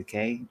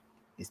wine.co.uk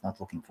is not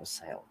looking for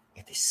sale.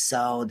 It is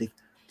so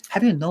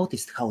have you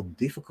noticed how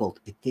difficult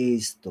it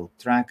is to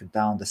track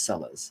down the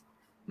sellers?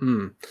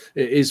 It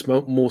is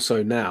more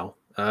so now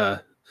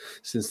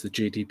since the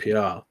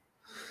GDPR.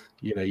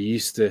 You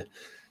used to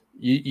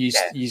You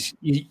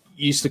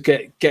used to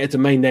get a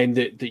domain name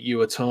that you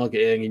were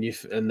targeting,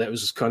 and that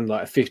was kind of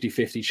like a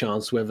 50-50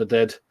 chance whether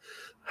they'd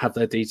have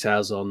their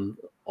details on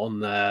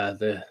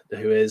the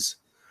Whois.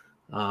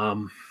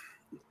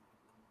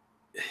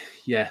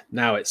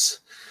 Now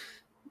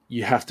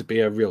you have to be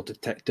a real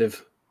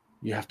detective.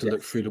 You have to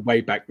look through the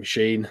Wayback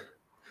Machine,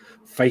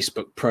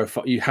 Facebook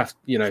profile. You have,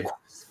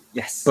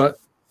 Yes. But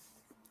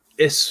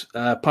it's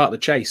part of the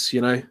chase,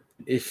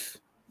 If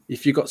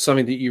you've got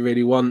something that you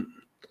really want,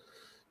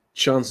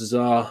 chances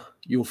are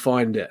you'll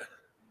find it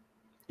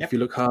if you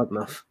look hard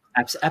enough.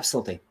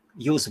 Absolutely.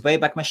 Use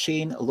Wayback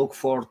Machine, look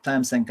for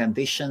terms and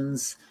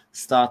conditions,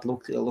 start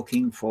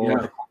looking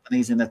for the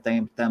companies in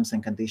the terms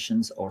and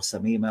conditions, or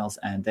some emails,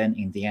 and then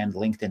in the end,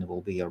 LinkedIn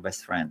will be your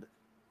best friend.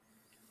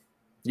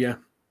 Yeah.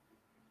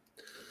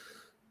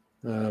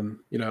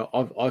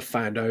 I've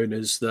found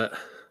owners that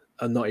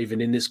are not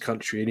even in this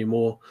country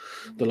anymore.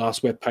 The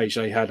last web page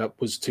they had up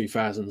was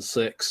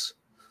 2006.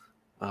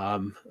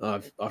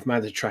 I've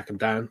managed to track them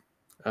down,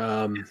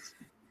 and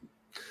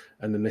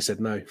then they said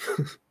no.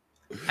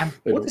 And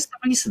what is the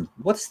reason?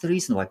 What is the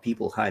reason why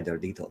people hide their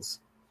details?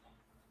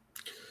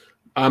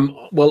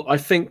 Well, I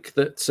think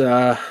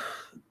that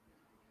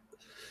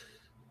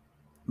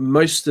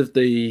most of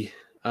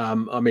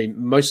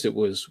it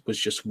was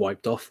just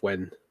wiped off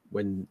when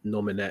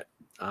Nominet,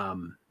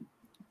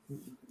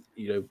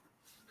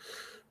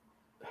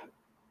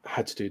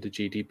 had to do the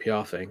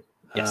GDPR thing.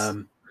 Yes.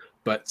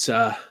 But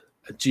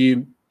do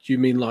you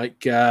mean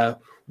like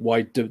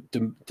why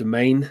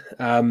domain?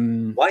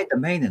 Why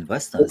domain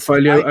investors?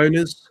 Portfolio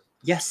owners?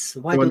 Yes.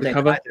 Why do they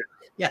hide their?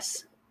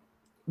 Yes.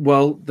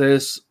 Well,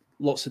 there's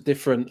lots of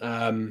different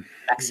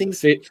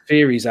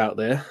theories out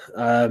there.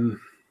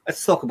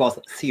 Let's talk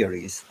about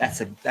theories.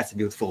 That's a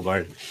beautiful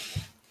word.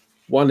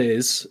 One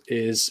is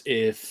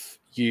if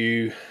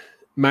you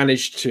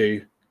manage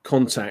to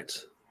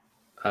contact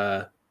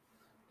the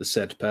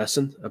said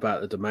person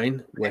about the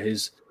domain,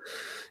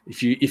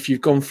 if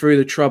you've gone through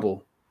the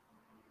trouble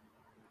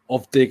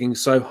of digging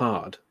so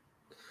hard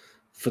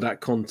for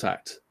that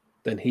contact,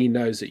 then he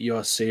knows that you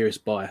are a serious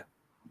buyer.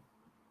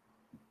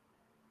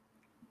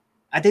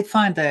 I did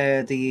find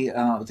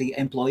the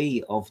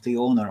employee of the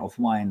owner of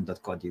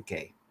wine.co.uk.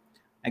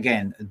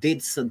 Again,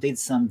 did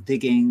some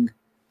digging,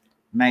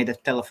 made a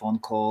telephone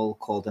call,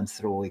 called them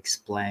through,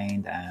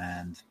 explained,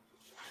 and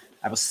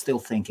I was still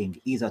thinking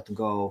either to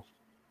go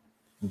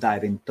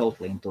dive in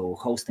totally into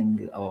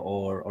hosting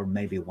or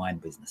maybe wine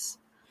business.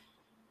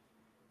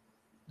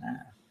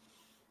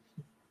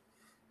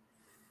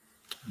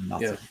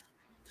 Nothing.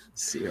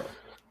 Zero.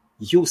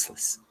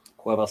 Useless.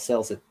 Whoever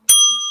sells it.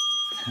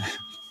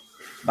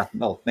 But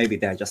well, maybe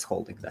they're just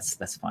holding.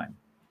 That's fine.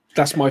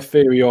 That's my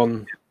theory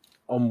on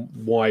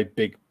why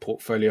big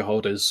portfolio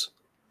holders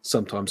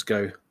sometimes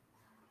go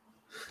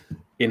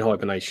in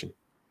hibernation.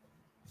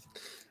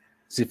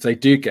 Is if they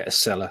do get a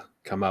seller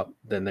come up,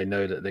 then they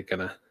know that they're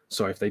gonna.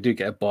 Sorry, if they do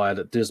get a buyer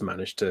that does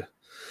manage to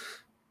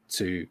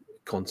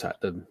contact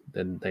them,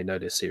 then they know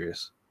they're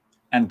serious.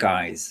 And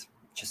guys,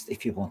 just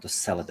if you want to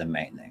sell a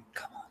domain name,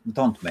 come on,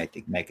 don't make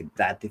it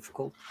that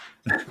difficult.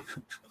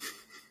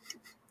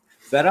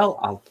 There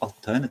are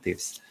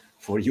alternatives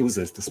for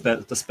users to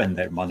spend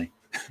their money.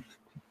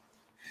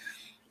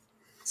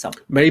 So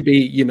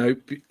maybe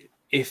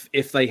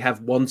if they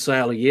have one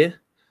sale a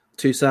year,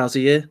 2 sales a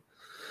year,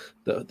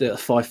 that are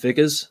 5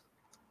 figures,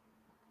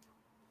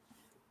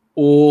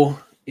 or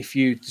if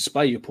you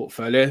display your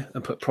portfolio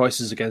and put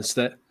prices against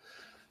it,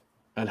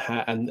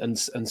 and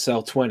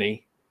sell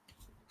 20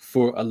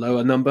 for a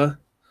lower number,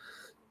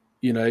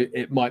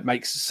 it might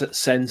make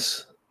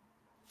sense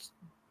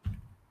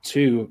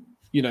to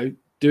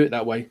do it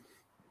that way.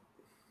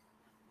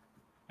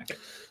 Okay.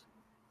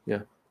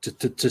 Yeah,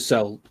 to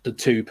sell the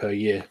 2 per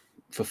year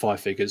for 5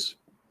 figures.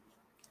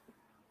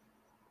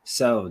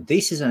 So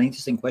this is an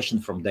interesting question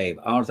from Dave.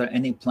 Are there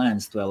any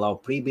plans to allow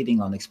pre-bidding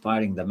on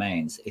expiring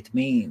domains? It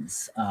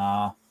means,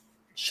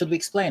 should we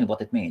explain what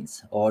it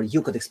means? Or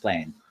you could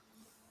explain?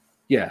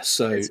 Yeah,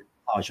 so there's a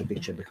larger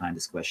picture behind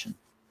this question.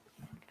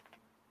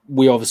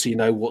 We obviously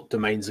know what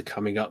domains are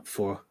coming up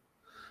for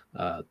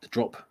the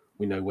drop.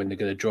 We know when they're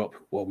going to drop.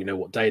 Well, we know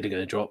what day they're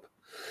going to drop.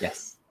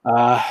 Yes.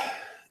 To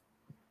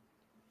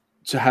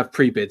have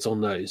pre-bids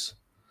on those.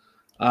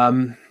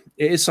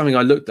 It is something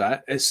I looked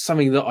at. It's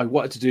something that I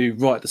wanted to do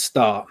right at the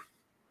start.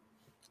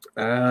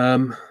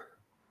 I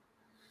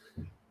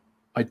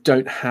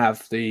don't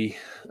have the...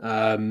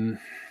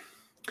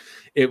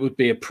 it would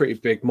be a pretty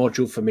big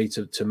module for me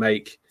to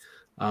make.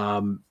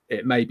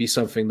 It may be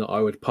something that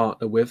I would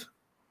partner with.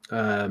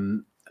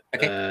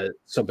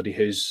 Somebody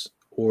who's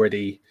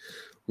already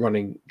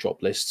running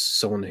drop lists,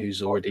 someone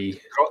who's already...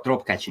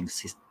 Drop catching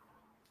system.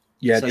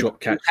 Yeah, so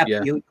drop catch.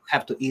 You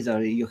have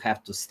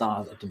to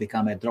start to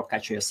become a drop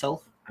catcher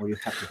yourself, or you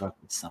have to work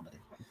with somebody.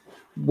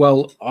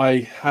 Well,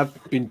 I have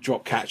been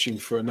drop catching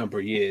for a number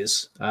of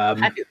years.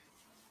 Have you?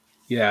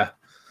 Yeah.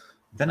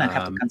 Then I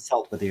have to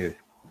consult with you.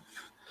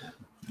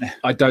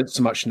 I don't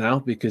so much now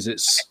because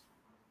it's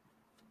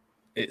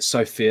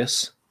so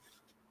fierce,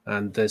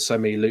 and there's so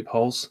many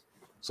loopholes.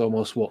 It's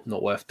almost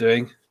not worth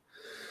doing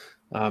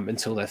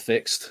until they're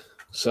fixed.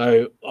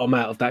 So I'm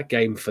out of that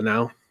game for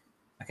now.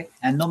 Okay,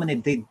 and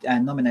Nominate did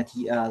Nominate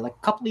like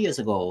a couple of years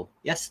ago.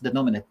 Yes, the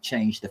Nominate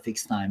changed the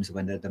fixed times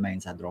when the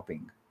domains are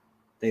dropping.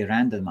 They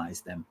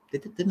randomized them,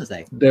 didn't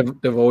they?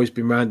 They've always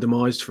been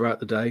randomized throughout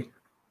the day.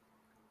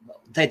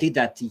 They did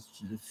that a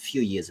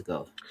few years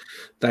ago.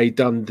 They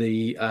done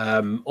the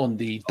on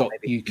the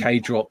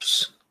 .uk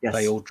drops. Yes.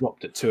 They all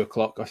dropped at 2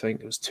 o'clock. I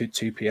think it was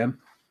 2 p.m.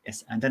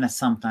 Yes, and then at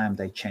some time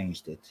they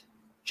changed it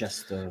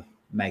just to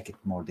make it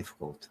more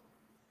difficult.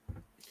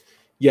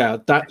 Yeah,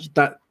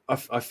 that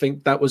I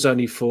think that was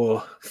only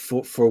for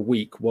a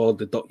week while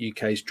the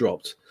 .uk's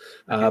dropped.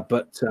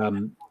 But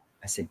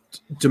I see.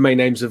 Domain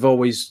names have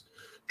always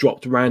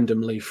dropped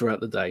randomly throughout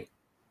the day.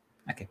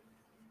 Okay.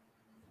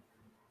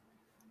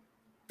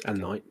 And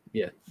night,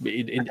 yeah.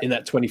 In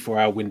that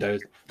 24-hour window,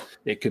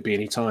 it could be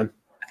any time.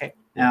 Okay.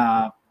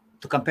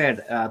 To compare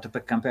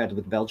it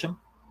with Belgium,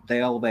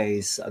 they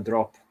always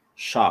drop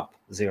sharp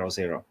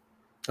 00.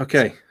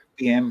 Okay. 2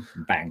 p.m.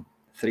 bang.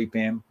 3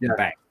 p.m. Yeah.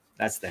 bang.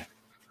 That's there.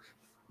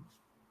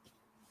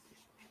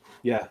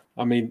 Yeah,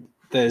 I mean,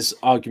 there's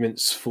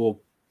arguments for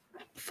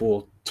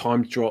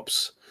time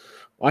drops.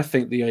 I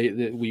think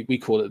we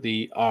call it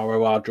the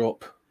ROR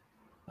drop.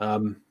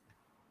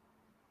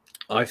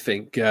 I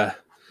think if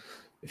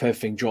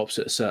everything drops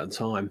at a certain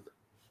time,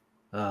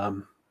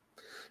 and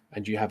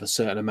you have a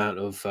certain amount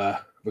of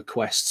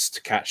requests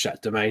to catch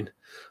that domain,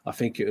 I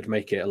think it would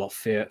make it a lot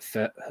fairer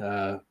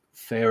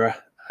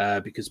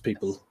because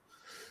people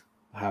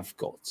have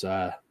got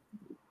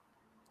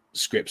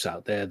scripts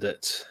out there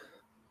that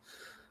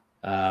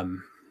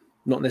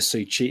not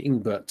necessarily cheating,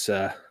 but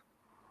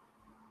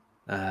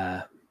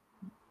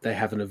they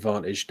have an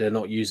advantage. They're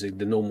not using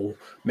the normal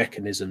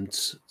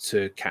mechanisms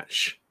to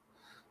catch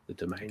the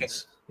domains. Okay.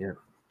 Yeah.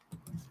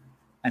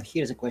 And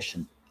here's a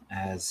question,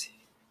 as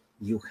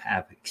you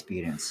have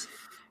experience.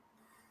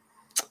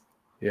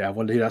 Yeah, I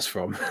wonder who that's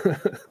from.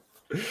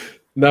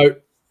 No,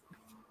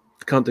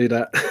 can't do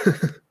that.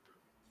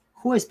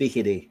 Who is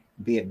BHD?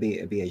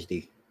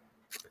 BHD?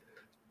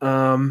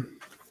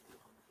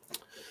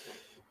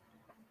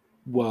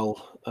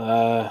 Well,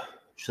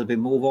 should we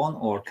move on,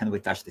 or can we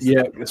touch this?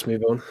 Yeah, let's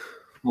move on.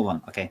 Move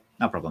on. Okay,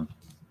 no problem.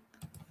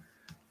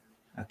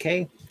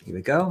 Okay, here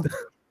we go.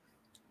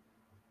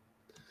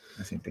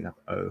 Let's pick up.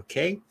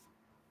 Okay.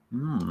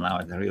 Now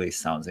it really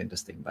sounds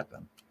interesting, but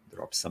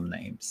drop some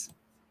names.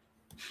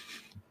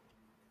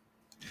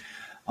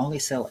 Only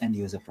sell end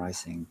user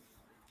pricing.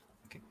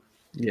 Okay.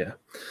 Yeah.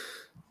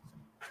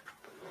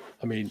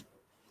 I mean,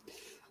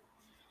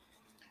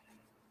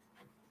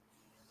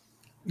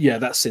 yeah,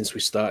 that's since we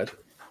started.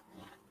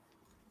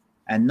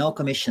 And no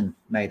commission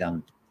made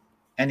on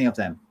any of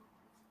them.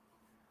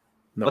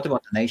 No. What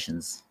about the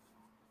nations?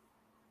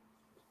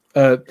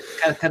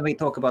 Can we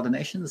talk about the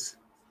nations?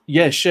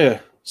 Yeah,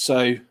 sure.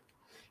 So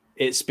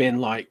it's been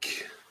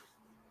like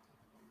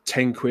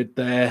 10 quid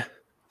there,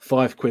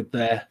 5 quid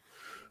there.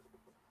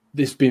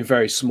 This has been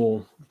very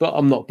small, but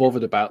I'm not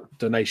bothered about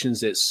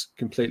donations. It's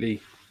completely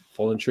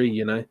voluntary,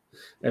 you know.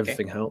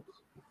 Everything helps.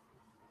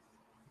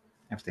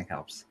 Everything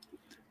helps.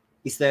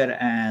 Is there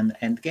an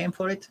end game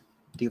for it?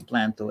 Do you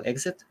plan to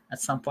exit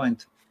at some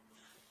point?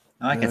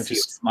 Oh, I can see a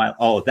smile.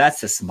 Oh,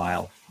 that's a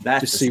smile.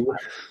 That's just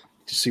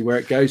see where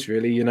it goes,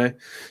 really, you know.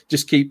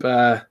 Just keep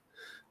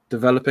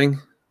developing,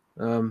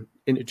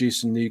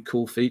 introducing new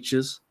cool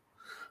features.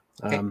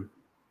 Okay.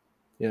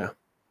 Yeah.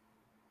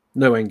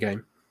 No end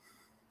game.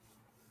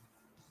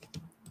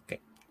 Okay.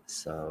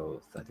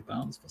 So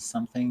 £30 for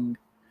something.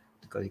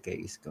 The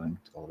Kodike is going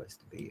to always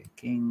be a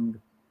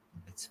king.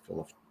 It's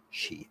full of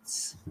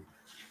cheats.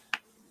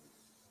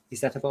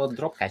 Is that about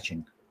drop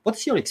catching?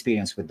 What's your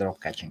experience with drop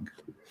catching?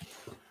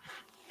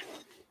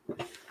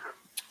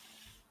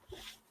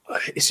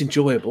 It's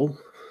enjoyable,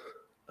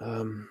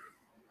 time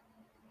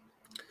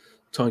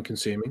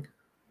consuming,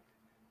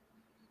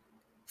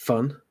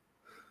 fun.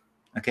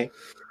 Okay.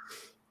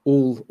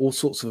 All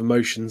sorts of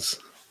emotions,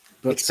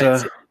 but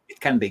expensive. It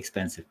can be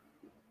expensive.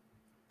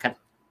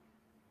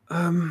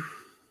 Not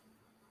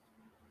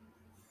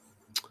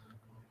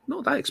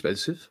that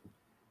expensive.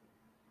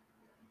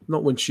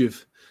 Not once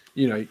you've,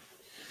 you know,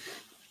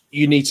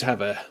 you need to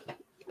have a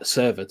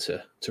server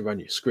to run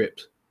your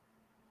script.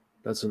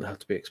 That doesn't have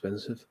to be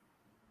expensive.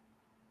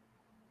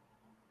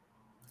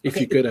 If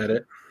you're good at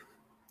it,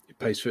 it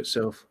pays for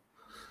itself.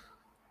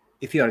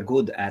 If you are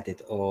good at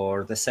it,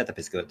 or the setup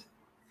is good.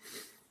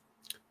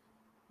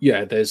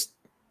 Yeah, there's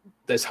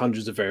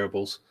hundreds of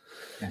variables.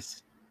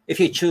 Yes. If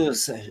you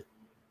choose,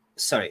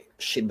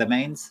 shit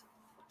domains,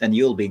 then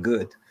you'll be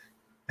good.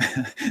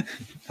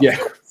 Yeah,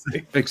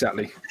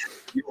 exactly.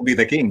 You'll be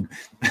the king.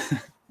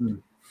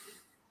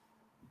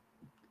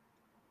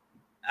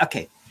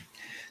 Okay.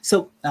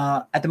 So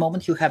at the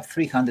moment you have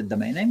 300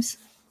 domain names.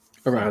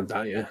 Around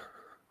that, yeah.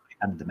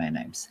 300 domain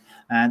names,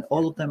 and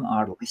all of them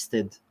are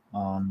listed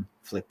on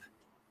Flip.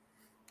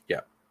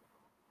 Yeah.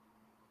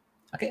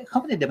 Okay.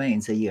 How many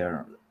domains a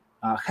year?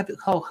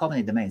 How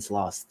many domains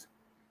last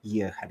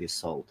year have you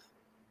sold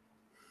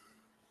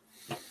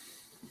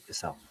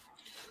yourself?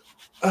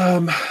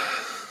 I'd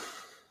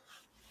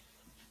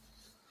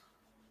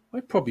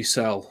probably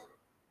sell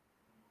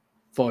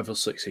 5 or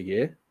 6 a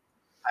year.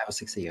 5 or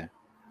 6 a year.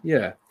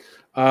 Yeah.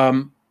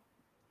 I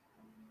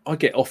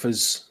get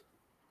offers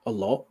a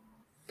lot.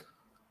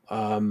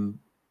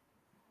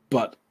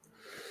 But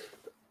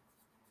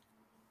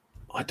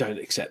I don't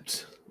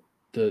accept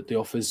the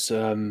offers.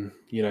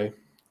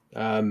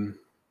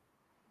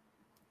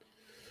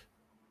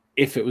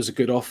 If it was a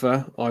good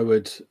offer, I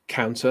would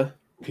counter,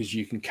 because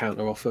you can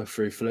counter offer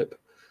through Flip.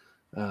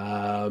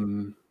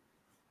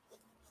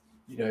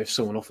 If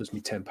someone offers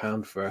me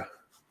 £10 for a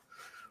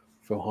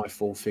high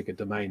 4-figure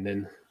domain,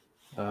 then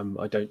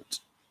I don't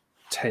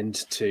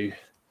tend to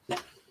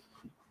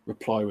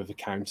reply with a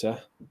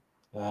counter.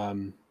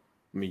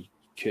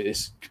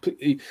 It's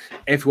completely,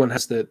 everyone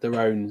has their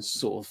own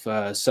sort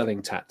of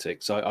selling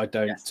tactics. I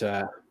don't. Yes.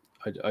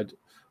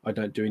 I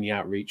don't do any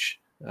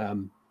outreach. I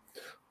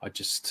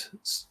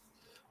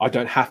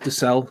don't have to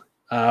sell,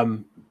 but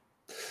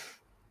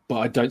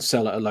I don't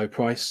sell at a low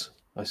price.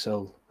 I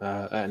sell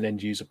at an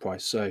end user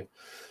price. So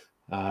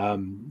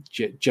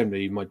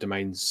generally, my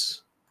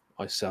domains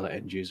I sell at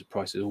end user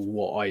prices, or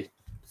what I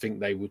think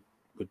they would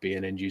be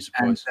an end user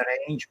price. And the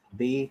range would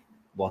be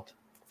what?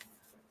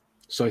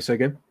 Sorry, say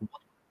again.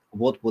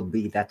 What would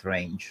be that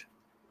range?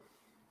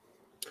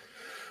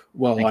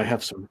 Well, I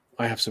have some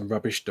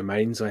rubbish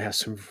domains. I have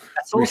some good.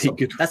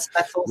 That's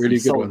also really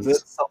good ones.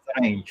 That's the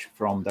range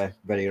from the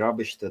very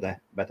rubbish to the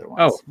better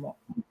ones. Oh,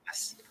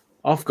 yes.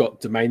 I've got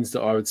domains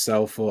that I would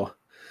sell for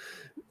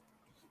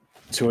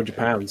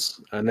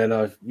 £200, and then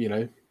I've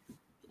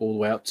all the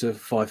way up to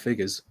 5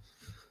 figures.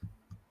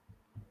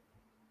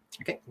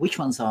 Okay, which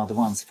ones are the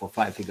ones for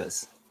 5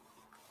 figures?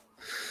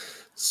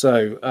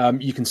 So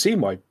you can see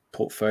my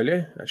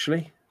portfolio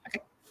actually. Okay.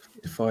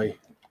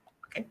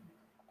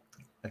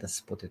 Let us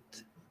put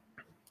it.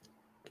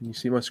 Can you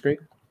see my screen?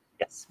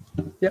 Yes.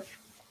 Yep.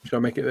 Should I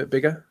make it a bit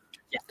bigger?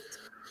 Yeah.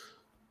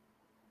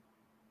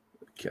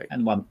 Okay.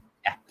 And one.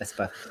 Yeah, that's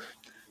perfect.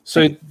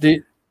 So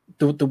the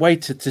way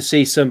to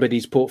see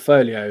somebody's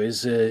portfolio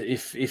is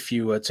if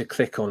you were to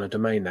click on a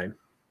domain name.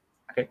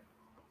 Okay.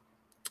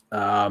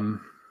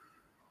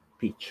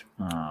 Peach.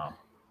 Oh,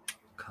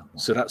 come on.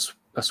 So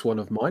that's one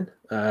of mine.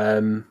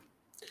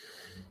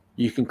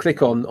 You can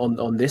click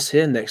on this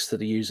here next to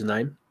the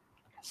username.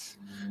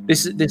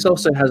 This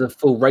also has a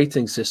full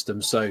rating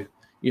system, so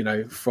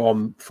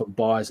from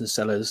buyers and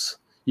sellers,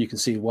 you can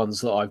see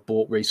ones that I've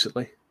bought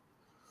recently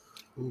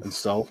and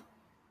sold.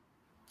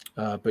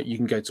 But you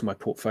can go to my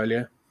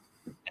portfolio.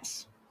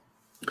 Yes.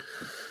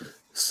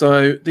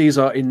 So these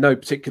are in no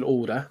particular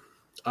order.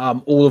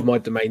 All of my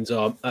domains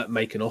are at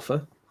make an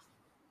offer.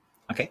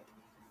 Okay.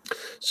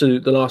 So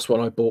the last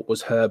one I bought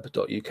was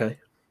herb.uk.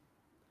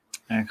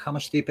 And how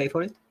much do you pay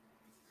for it?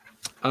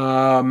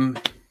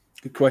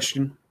 Good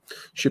question.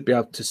 Should be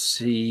able to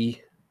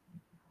see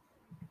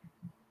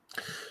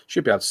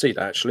that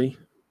actually.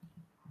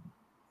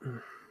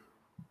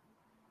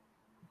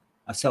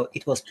 So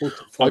it was put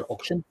for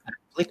auction.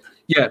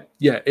 Yeah.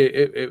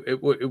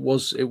 It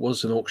was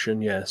an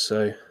auction. Yeah.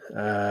 So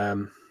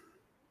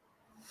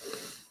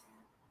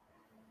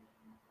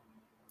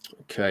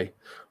okay,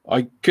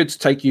 I could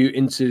take you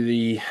into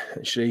the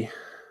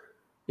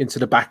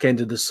back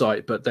end of the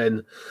site, but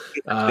then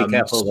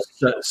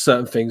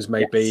certain things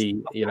may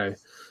be,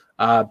 but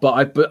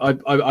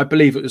I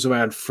believe it was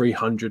around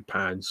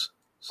 £300.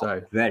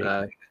 So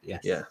yes,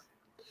 yeah,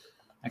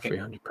 okay.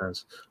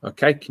 £300.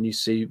 Okay, can you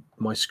see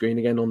my screen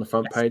again on the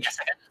front page? Yes,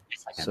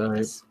 I can. So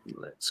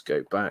let's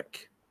go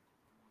back.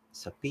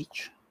 So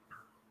Peach,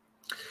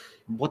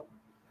 what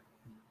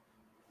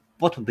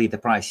would be the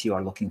price you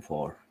are looking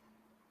for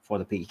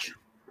the Peach?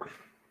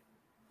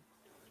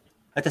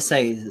 Let us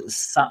say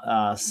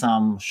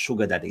some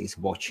sugar daddy is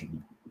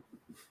watching,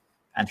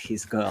 and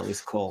his girl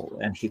is called,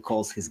 and he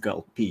calls his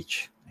girl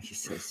Peach. And he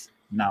says,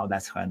 "Now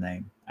that's her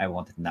name. I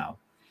want it now."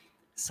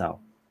 So,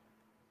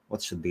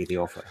 what should be the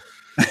offer?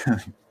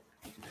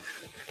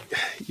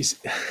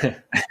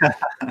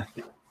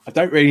 I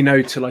don't really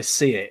know till I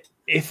see it.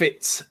 If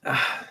it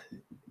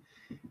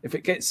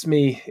gets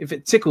me, if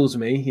it tickles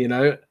me, and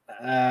I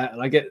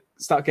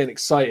start getting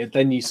excited,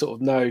 then you sort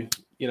of know,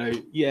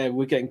 yeah,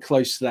 we're getting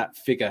close to that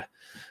figure.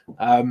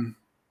 What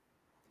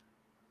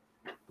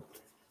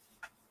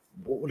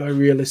would I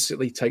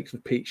realistically take for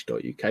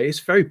Peach.uk? It's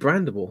very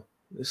brandable.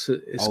 It's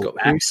got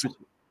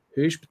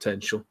huge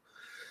potential.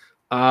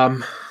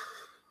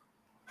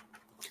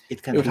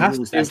 It can be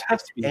used as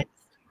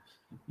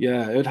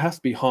yeah, it would have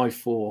to be high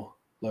 4,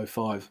 low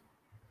 5,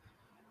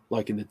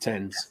 like in the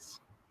 10s.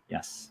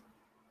 Yes.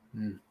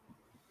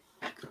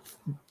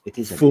 It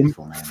is a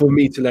beautiful name. For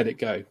me to let it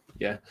go.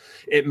 Yeah,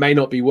 it may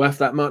not be worth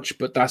that much,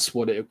 but that's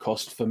what it would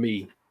cost for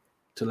me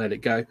to let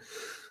it go.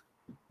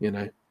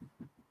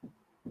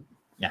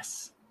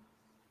 Yes.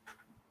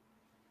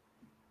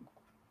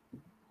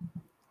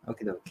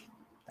 Okay.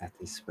 That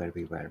is where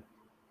we were.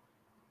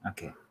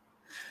 Okay.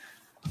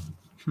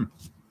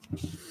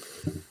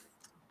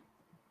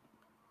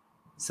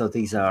 So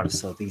these are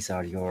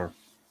your.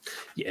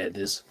 Yeah,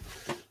 there's.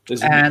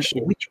 And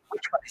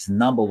is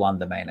number one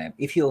domain name.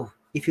 If you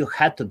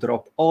had to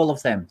drop all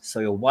of them, so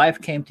your wife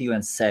came to you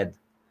and said,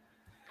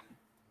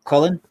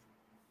 Colin,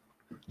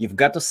 you've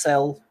got to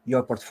sell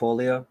your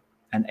portfolio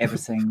and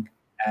everything,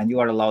 and you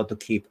are allowed to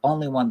keep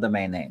only one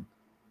domain name.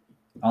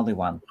 Only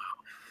one.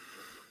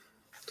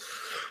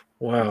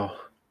 Wow.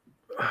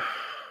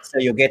 So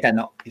you get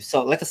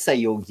so let us say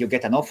you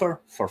get an offer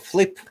for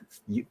flip,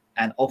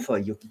 an offer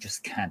you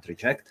just can't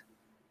reject.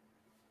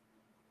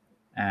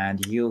 And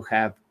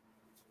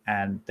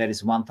there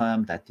is one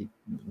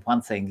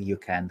thing you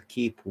can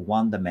keep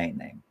one domain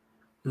name.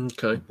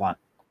 Okay. One.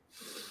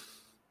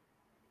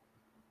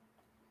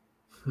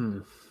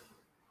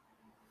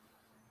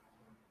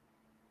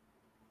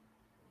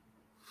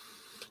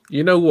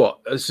 You know what?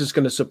 This is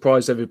going to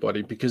surprise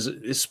everybody because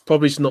it's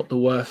probably not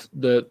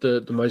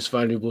the most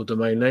valuable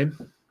domain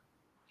name.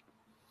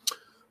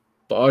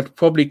 But I'd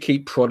probably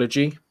keep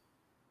Prodigy.uk.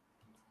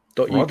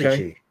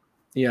 Prodigy.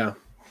 Yeah.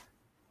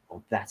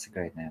 Oh, that's a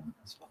great name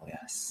as well,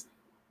 yes.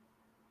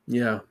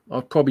 Yeah,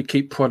 I'd probably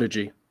keep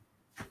Prodigy.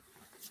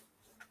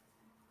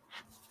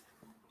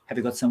 Have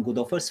you got some good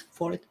offers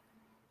for it?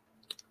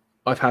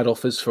 I've had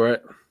offers for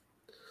it.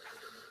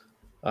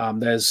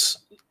 There's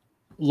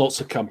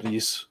lots of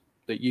companies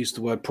that use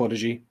the word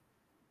Prodigy.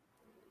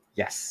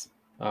 Yes.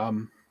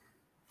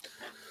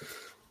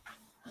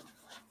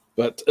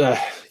 But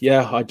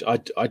yeah,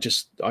 I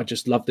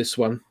just love this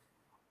one.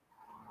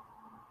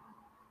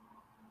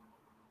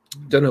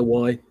 Don't know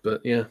why,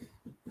 but yeah,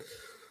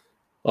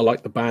 I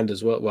like the band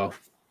as well. Well,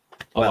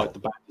 I like the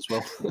band as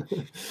well.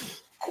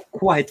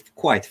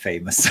 quite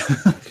famous.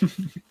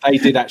 They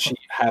did actually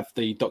have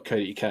the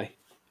 .co.uk.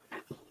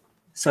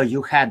 So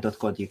you had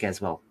 .co.uk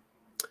as well.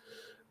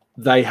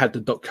 They had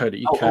the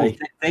 .co.uk.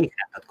 They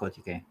had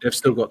 .co.uk. They've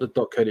still got the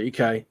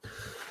 .co.uk.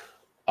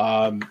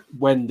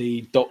 When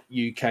the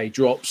 .uk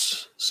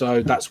drops,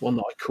 so that's one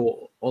that I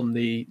caught on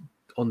the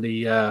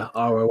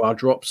ROR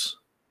drops,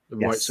 the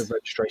rights of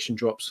registration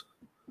drops.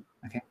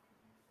 Okay.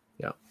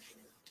 Yeah.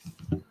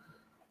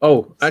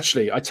 Oh,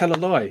 actually, I tell a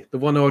lie. The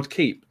one I'd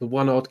keep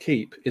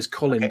is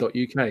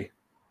Colin.uk.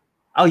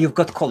 Oh, you've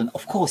got Colin.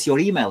 Of course, your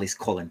email is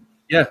Colin.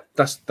 Yeah,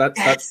 that's the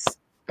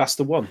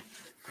one.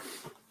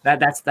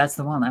 That's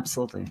the one.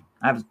 Absolutely.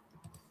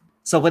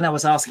 So when I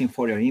was asking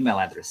for your email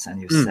address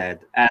and you said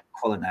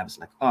 @Colin, I was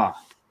like, oh,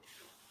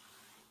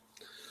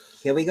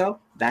 here we go.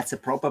 That's a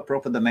proper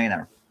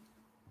domainer.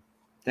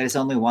 There is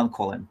only one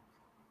Colin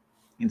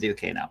in the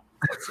UK now.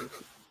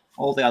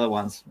 All the other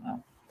ones,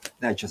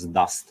 they're just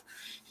dust.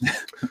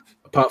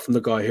 Apart from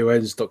the guy who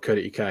owns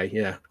 .co.uk,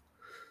 yeah.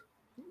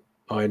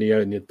 I only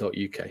own the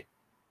 .uk.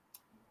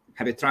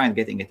 Have you tried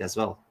getting it as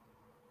well?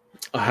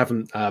 I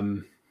haven't.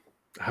 No.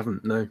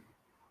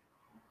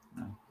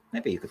 No.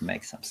 Maybe you could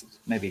make some.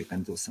 Maybe you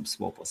can do some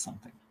swap or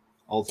something.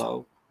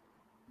 Although,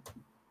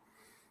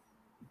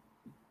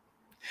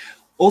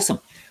 awesome.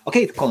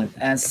 Okay, Colin,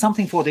 and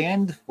something for the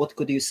end. What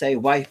could you say?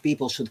 Why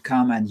people should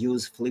come and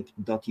use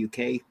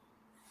Flip.uk?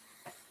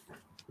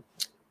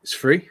 It's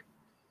free,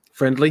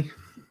 friendly,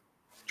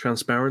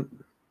 transparent.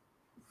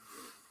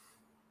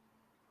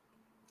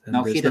 And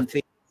no hidden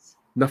fees.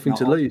 Nothing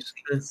to lose.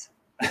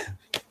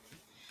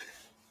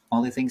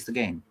 Only things to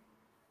gain.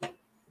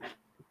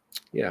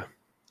 Yeah.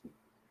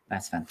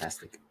 That's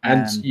fantastic.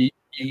 And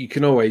you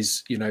can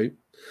always,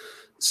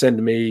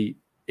 send me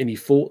any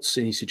thoughts,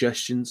 any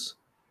suggestions.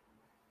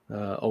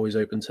 Always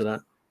open to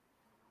that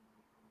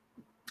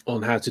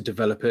on how to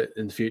develop it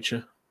in the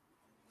future.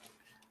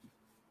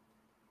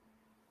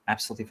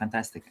 Absolutely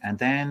fantastic. And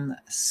then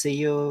see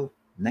you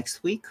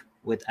next week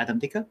with Adam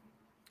Dicker.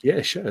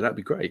 Yeah, sure. That'd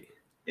be great.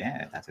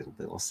 Yeah, that will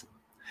be awesome.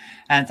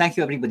 And thank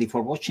you, everybody,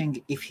 for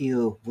watching. If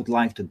you would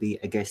like to be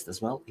a guest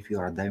as well, if you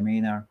are a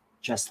domainer,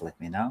 just let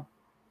me know.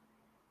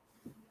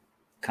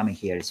 Coming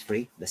here is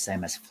free, the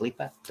same as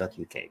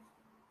Flippa.uk. It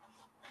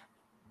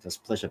was a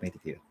pleasure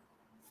meeting you.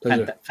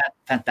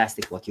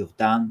 Fantastic what you've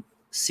done.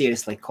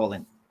 Seriously,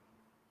 Colin.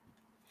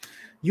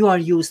 You are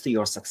used to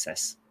your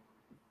success,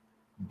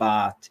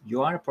 but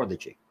you are a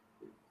prodigy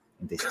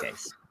in this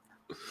case.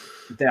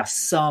 There are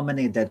so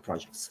many dead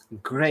projects.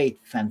 Great,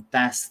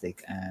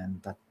 fantastic,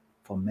 but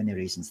for many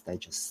reasons, they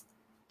just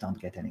don't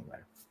get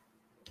anywhere.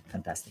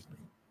 Fantastic.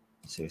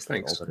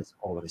 Seriously, thanks.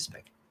 All the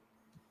respect.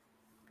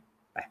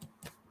 Bye.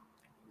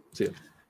 See you.